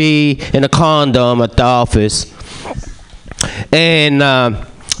Plan B and a condom at the office. And I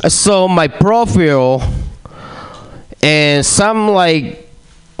saw my profile, and some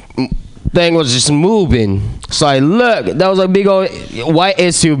thing was just moving. So I looked. That was a big old white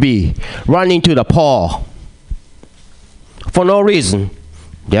SUV running to the pole for no reason.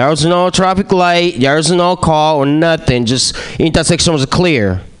 There was no traffic light. There was no car or nothing. Just intersection was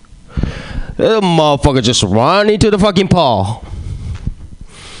clear. The motherfucker just ran into the fucking pole.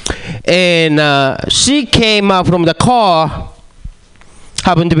 And she came out from the car.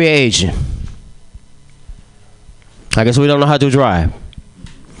 Happened to be Asian. I guess we don't know how to drive.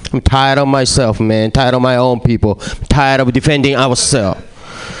 I'm tired of myself, man. Tired of my own people. Tired of defending ourselves.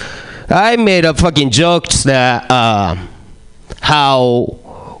 I made a fucking jokes that how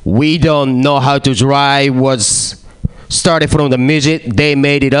we don't know how to drive was started from the midget. They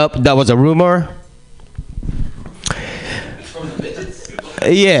made it up. That was a rumor.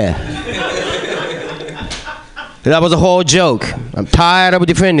 Yeah. That was a whole joke. I'm tired of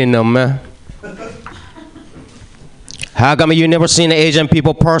defending them, man. How come you never seen an Asian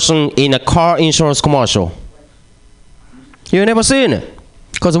people person in a car insurance commercial? You never seen it.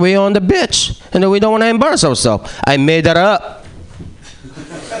 Because we on the bitch. And we don't want to embarrass ourselves. I made that up.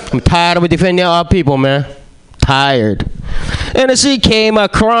 I'm tired of defending our people, man. Tired. And she came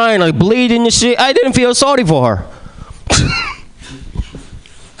out crying, like bleeding and shit. I didn't feel sorry for her.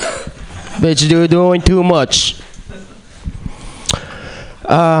 Bitch, you're doing too much.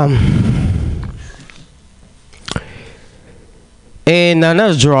 And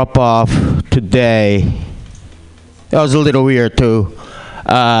another drop off today. That was a little weird too.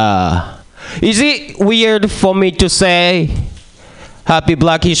 Is it weird for me to say Happy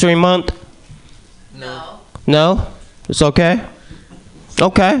Black History Month? No. No? It's okay?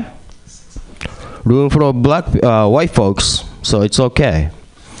 Okay. Room for black white folks, so it's okay.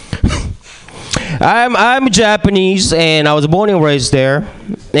 I'm Japanese, and I was born and raised there.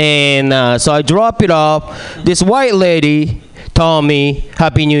 And so I drop it off. This white lady told me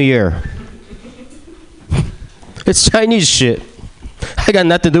Happy New Year. It's Chinese shit. I got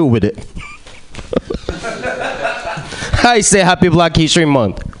nothing to do with it. I say Happy Black History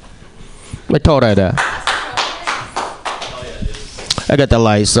Month. I told her that. I got the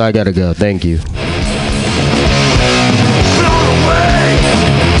lights, so I gotta go. Thank you.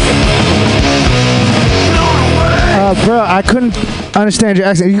 Bro, I couldn't understand your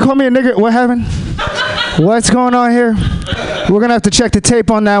accent. You call me a nigger? What happened? What's going on here? We're gonna have to check the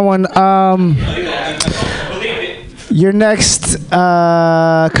tape on that one. Your next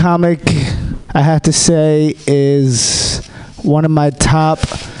comic, I have to say, is one of my top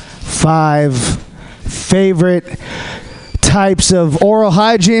 5 favorite types of oral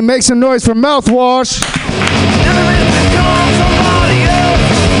hygiene. Make some noise for Mouthwash.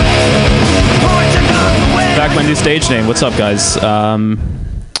 Back my new stage name. What's up, guys?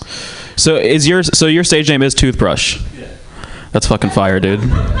 So your stage name is Toothbrush. That's fucking fire, dude.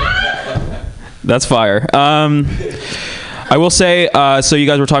 That's fire. I will say, so you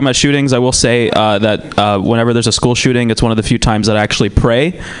guys were talking about shootings. I will say that whenever there's a school shooting, it's one of the few times that I actually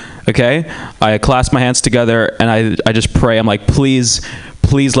pray. Okay, I clasp my hands together and I just pray. I'm like, please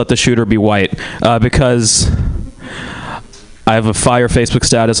let the shooter be white, because I have a fire Facebook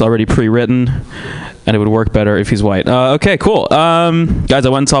status already pre-written, and it would work better if he's white. Okay, cool. Guys, I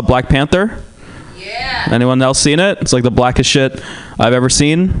went and saw Black Panther. Yeah. Anyone else seen it? It's like the blackest shit I've ever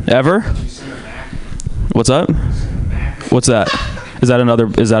seen, ever. What's up? What's that? Is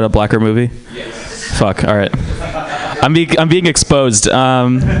that a blacker movie? Yes. Fuck. All right. I'm being exposed. No,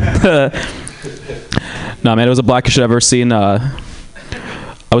 man, it was the blackest shit I've ever seen. I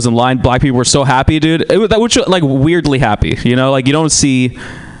was in line. Black people were so happy, dude. Which like weirdly happy. You know, like you don't see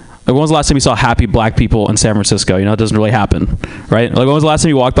when was the last time you saw happy black people in San Francisco? You know, it doesn't really happen, right? Like, when was the last time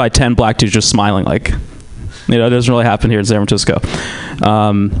you walked by 10 black dudes just smiling? Like, you know, it doesn't really happen here in San Francisco.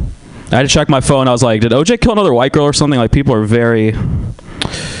 I had to check my phone. I was like, did OJ kill another white girl or something? Like, people are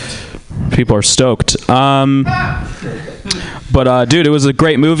stoked. But dude, it was a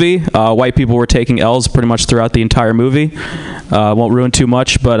great movie. White people were taking L's pretty much throughout the entire movie. Won't ruin too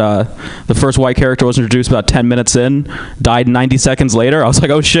much, but the first white character was introduced about 10 minutes in, died 90 seconds later. I was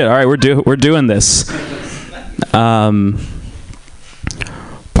like, oh shit, all right, we're doing this.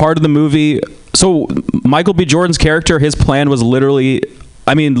 Part of the movie, so Michael B. Jordan's character, his plan was literally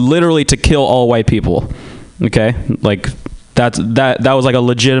to kill all white people. Okay, like that was like a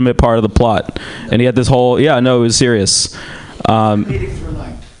legitimate part of the plot, and he had this whole it was serious.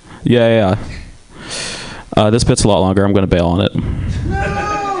 This bit's a lot longer. I'm gonna bail on it.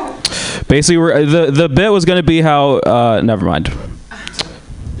 Basically, the bit was gonna be how. Never mind.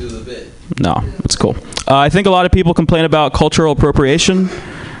 Do the bit. No, it's cool. I think a lot of people complain about cultural appropriation.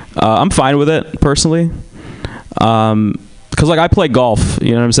 I'm fine with it personally, because like I play golf.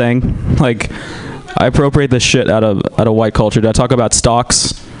 You know what I'm saying? Like, I appropriate the shit out of white culture. Did I talk about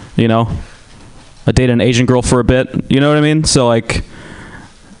stocks? You know, I dated an Asian girl for a bit. You know what I mean? So like,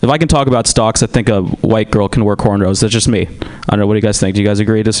 if I can talk about stocks, I think a white girl can wear cornrows. That's just me. I don't know. What do you guys think? Do you guys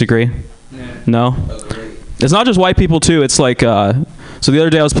agree? Disagree? No. It's not just white people too. It's like so the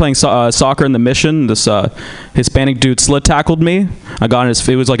other day I was playing soccer in the Mission. This Hispanic dude slit tackled me. I got in his.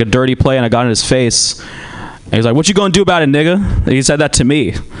 It was like a dirty play, and I got in his face. And he's like, "What you gonna do about it, nigga?" And he said that to me,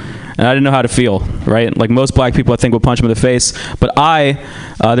 and I didn't know how to feel. Right? Like most black people, I think would punch him in the face. But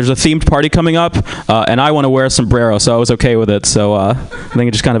there's a themed party coming up, and I want to wear a sombrero, so I was okay with it. So I think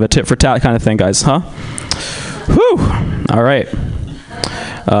it's just kind of a tit for tat kind of thing, guys. Huh? Whew. All right.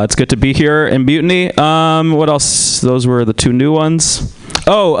 It's good to be here in Mutiny. What else? Those were the two new ones.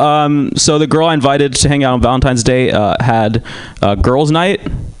 Oh, so the girl I invited to hang out on Valentine's Day had girls' night,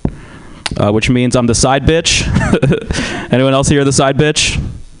 which means I'm the side bitch. Anyone else here the side bitch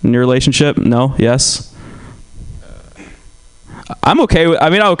in your relationship? No? Yes? I'm okay with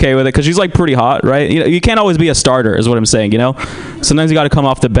it because she's like pretty hot, right? You know, you can't always be a starter is what I'm saying, you know? Sometimes you got to come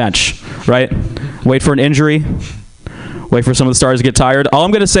off the bench, right? Wait for an injury. Wait for some of the stars to get tired. All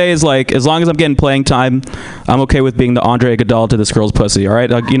I'm going to say is, like, as long as I'm getting playing time, I'm okay with being the Andre Iguodala to this girl's pussy, all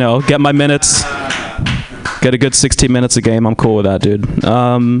right? You know, get my minutes. Get a good 16 minutes a game. I'm cool with that, dude.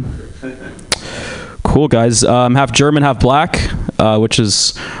 Cool, guys. I'm half German, half black, which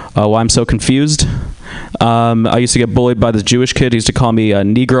is why I'm so confused. I used to get bullied by this Jewish kid. He used to call me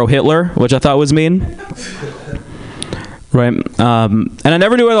Negro Hitler, which I thought was mean. Right? And I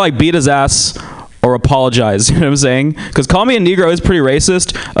never knew how to, like, beat his ass or apologize, you know what I'm saying? Because call me a Negro is pretty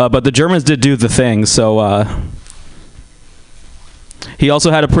racist, but the Germans did do the thing, so... He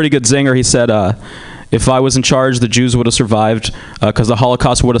also had a pretty good zinger. He said, if I was in charge, the Jews would have survived because the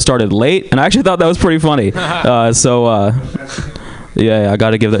Holocaust would have started late, and I actually thought that was pretty funny. I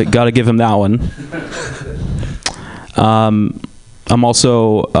gotta give him that one. I'm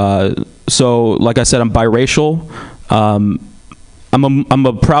also... so, like I said, I'm biracial. I'm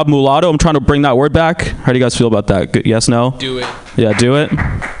a proud mulatto. I'm trying to bring that word back. How do you guys feel about that? Good, yes, no? Do it. Yeah, do it.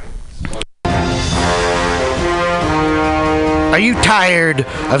 Are you tired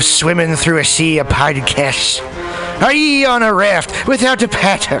of swimming through a sea of podcasts? Are ye on a raft without a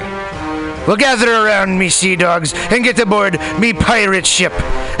paddle? Well, gather around me, sea dogs, and get aboard me pirate ship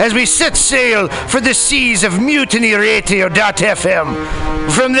as we set sail for the seas of MutinyRadio.fm.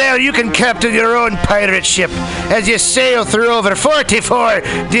 From there, you can captain your own pirate ship as you sail through over 44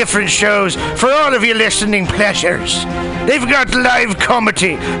 different shows for all of your listening pleasures. They've got live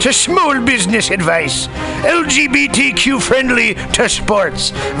comedy to small business advice, LGBTQ friendly to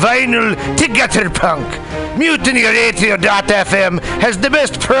sports, vinyl to gutter punk. MutinyRadio.fm has the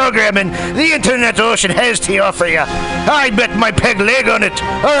best programming the internet ocean has to offer you. I bet my peg leg on it,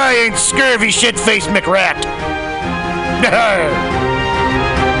 or I ain't scurvy shit-faced McRat.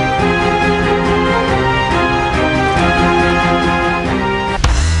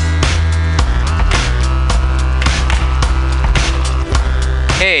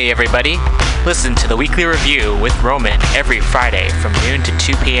 Hey everybody, listen to the Weekly Review with Roman every Friday from noon to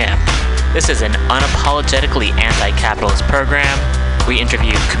 2 p.m. This is an unapologetically anti-capitalist program. We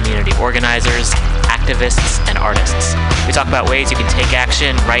interview community organizers, activists, and artists. We talk about ways you can take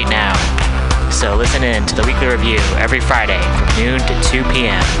action right now. So listen in to the Weekly Review every Friday from noon to 2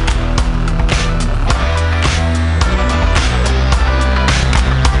 p.m.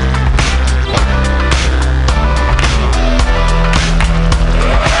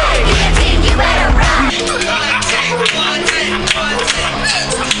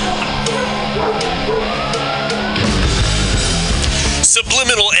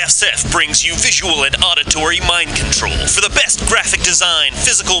 SF brings you visual and auditory mind control. For the best graphic design,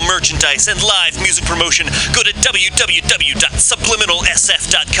 physical merchandise, and live music promotion, go to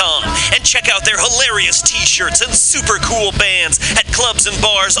www.subliminalsf.com and check out their hilarious t-shirts and super cool bands at clubs and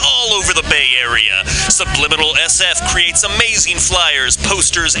bars all over the Bay Area. Subliminal SF creates amazing flyers,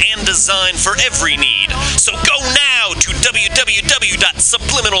 posters, and design for every need. So go now to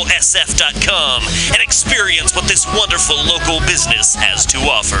www.subliminalsf.com and experience what this wonderful local business has to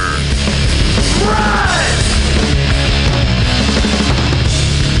offer.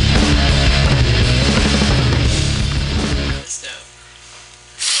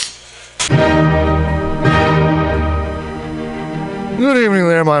 Good evening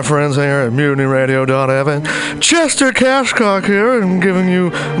there, my friends here at MutinyRadio.fm. Chester Cashcock here, and giving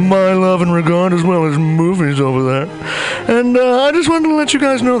you my love and regard as well as movies over there. And I just wanted to let you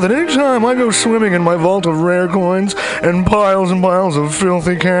guys know that anytime I go swimming in my vault of rare coins and piles of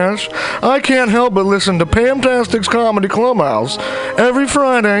filthy cash, I can't help but listen to Pamtastic's Comedy Clubhouse every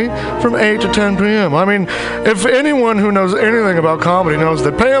Friday from 8 to 10 p.m. I mean, if anyone who knows anything about comedy knows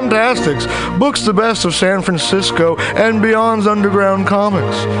that Pamtastic's books the best of San Francisco and beyond's underground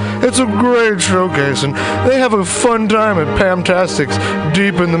comics. It's a great showcase, and they have a fun time at Pamtastic's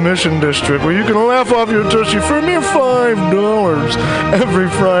deep in the Mission District, where you can laugh off your tushy for a mere $5 every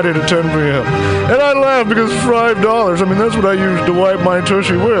Friday to 10 p.m. And I laugh because $5, I mean, that's what I use to wipe my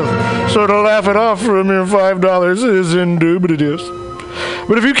tushy with. So to laugh it off for a mere $5 is indubitious.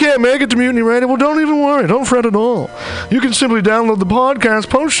 But if you can't make it to Mutiny Radio, well, don't even worry. Don't fret at all. You can simply download the podcast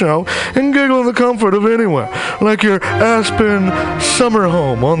post-show and giggle in the comfort of anywhere, like your Aspen summer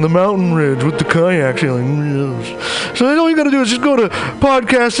home on the mountain ridge with the kayak feeling. So all you got to do is just go to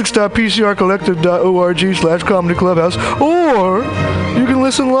podcastics.pcrcollective.org/comedy clubhouse, or you can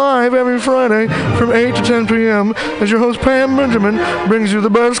listen live every Friday from 8 to 10 p.m. as your host Pam Benjamin brings you the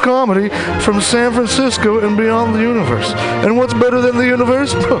best comedy from San Francisco and beyond the universe. And what's better than the universe?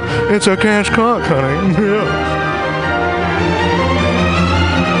 It's a cash cock, honey. Yeah.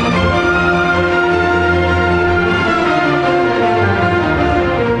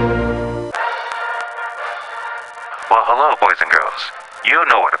 Well, hello, boys and girls. You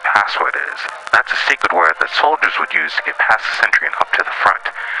know what a password is. That's a secret word that soldiers would use to get past the sentry and up to the front.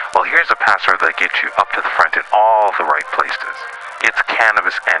 Well, here's a password that gets you up to the front in all the right places. It's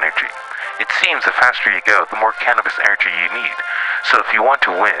cannabis energy. It seems the faster you go, the more cannabis energy you need. So if you want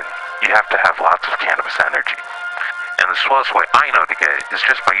to win, you have to have lots of cannabis energy. And the slowest way I know to get it is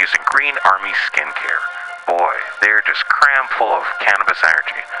just by using Green Army Skincare. Boy, they're just crammed full of cannabis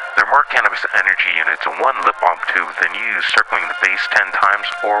energy. There are more cannabis energy units in one lip balm tube than you use circling the base 10 times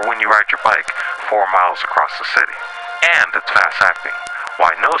or when you ride your bike 4 miles across the city. And it's fast acting.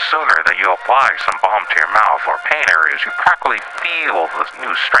 Why, no sooner than you apply some balm to your mouth or pain areas, you practically feel the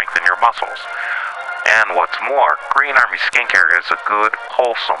new strength in your muscles. And what's more, Green Army Skincare is a good,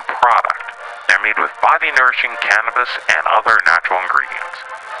 wholesome product. They're made with body-nourishing cannabis and other natural ingredients.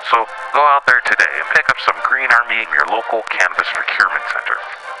 So go out there today and pick up some Green Army in your local cannabis procurement center.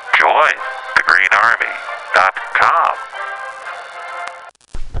 Join thegreenarmy.com.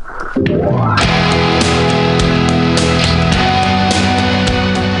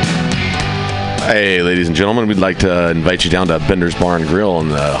 Hey, ladies and gentlemen, we'd like to invite you down to Bender's Bar and Grill in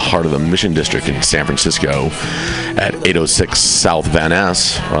the heart of the Mission District in San Francisco at 806 South Van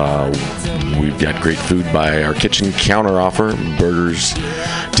Ness. We've got great food by our kitchen counter offer: burgers,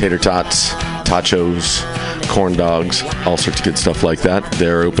 tater tots, tachos, corn dogs, all sorts of good stuff like that.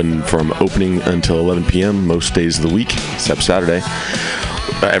 They're open from opening until 11 p.m. most days of the week, except Saturday.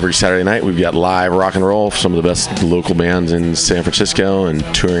 Every Saturday night, we've got live rock and roll, some of the best local bands in San Francisco and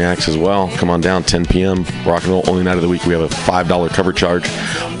touring acts as well. Come on down, 10 p.m. Rock and roll, only night of the week. We have a $5 cover charge,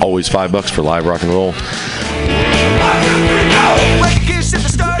 always $5 for live rock and roll.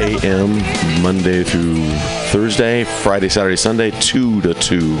 A.M. Monday through Thursday, Friday, Saturday, Sunday, 2 to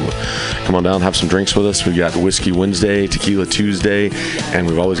 2. Come on down, have some drinks with us. We've got Whiskey Wednesday, Tequila Tuesday, and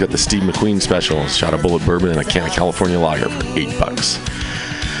we've always got the Steve McQueen special, shot of bullet bourbon and a can of California lager for $8.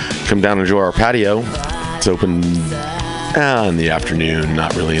 Come down and enjoy our patio. It's open in the afternoon,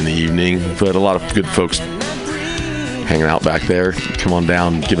 not really in the evening, but a lot of good folks hanging out back there. Come on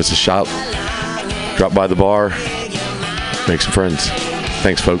down, give us a shot, drop by the bar, make some friends.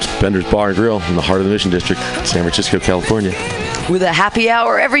 Thanks, folks. Bender's Bar and Grill in the heart of the Mission District, San Francisco, California. With a happy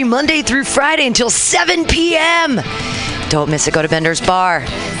hour every Monday through Friday until 7 p.m. Don't miss it. Go to Bender's Bar.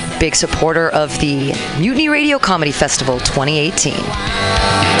 Big supporter of the Mutiny Radio Comedy Festival 2018.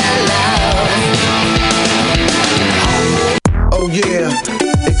 Oh yeah,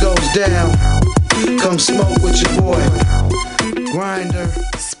 it goes down. Come smoke with your boy. Grinder.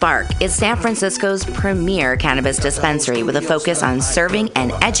 Spark is San Francisco's premier cannabis dispensary with a focus on serving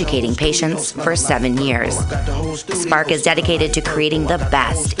and educating patients for 7 years. Spark is dedicated to creating the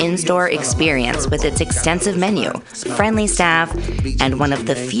best in-store experience with its extensive menu, friendly staff, and one of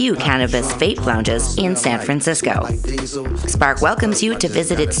the few cannabis vape lounges in San Francisco. Spark welcomes you to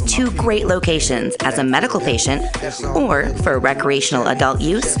visit its 2 great locations as a medical patient or for recreational adult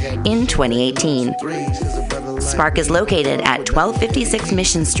use in 2018. Spark is located at 1256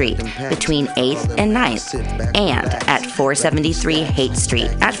 Mission Street between 8th and 9th and at 473 Haight Street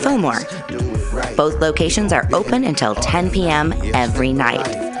at Fillmore. Both locations are open until 10 p.m. every night.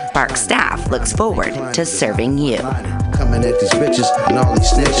 Spark staff looks forward to serving you. Coming at these bitches and all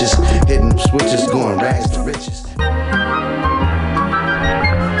these snitches, hitting them switches, going rags to riches.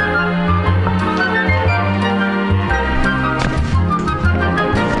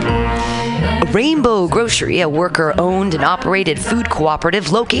 Rainbow Grocery, a worker-owned and operated food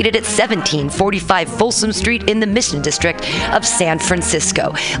cooperative located at 1745 Folsom Street in the Mission District of San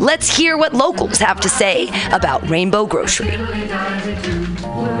Francisco. Let's hear what locals have to say about Rainbow Grocery.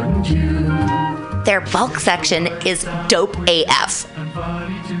 Their bulk section is dope AF.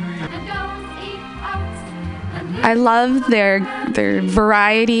 I love their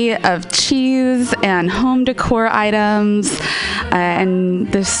variety of cheese and home decor items and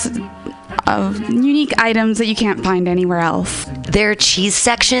this of unique items that you can't find anywhere else. Their cheese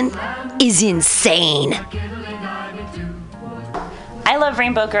section is insane. I love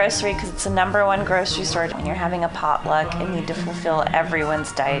Rainbow Grocery because it's the #1 grocery store when you're having a potluck and need to fulfill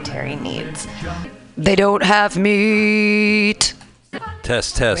everyone's dietary needs. They don't have meat.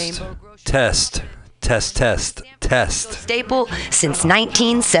 Test. Staple since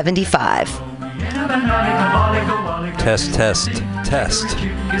 1975. Test.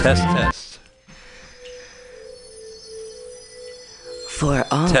 For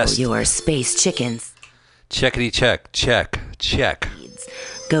all your space chickens. Checkity check.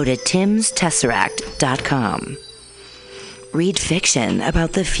 Go to timstesseract.com. Read fiction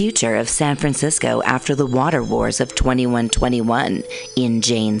about the future of San Francisco after the water wars of 2121 in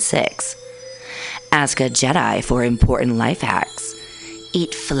Jane 6. Ask a Jedi for important life hacks.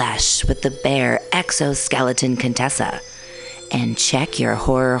 Eat flesh with the bare exoskeleton Contessa. And check your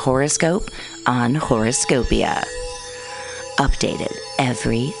horror horoscope on Horoscopia. Updated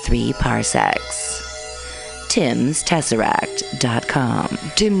every 3 parsecs. TimsTesseract.com.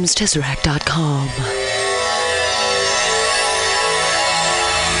 TimsTesseract.com.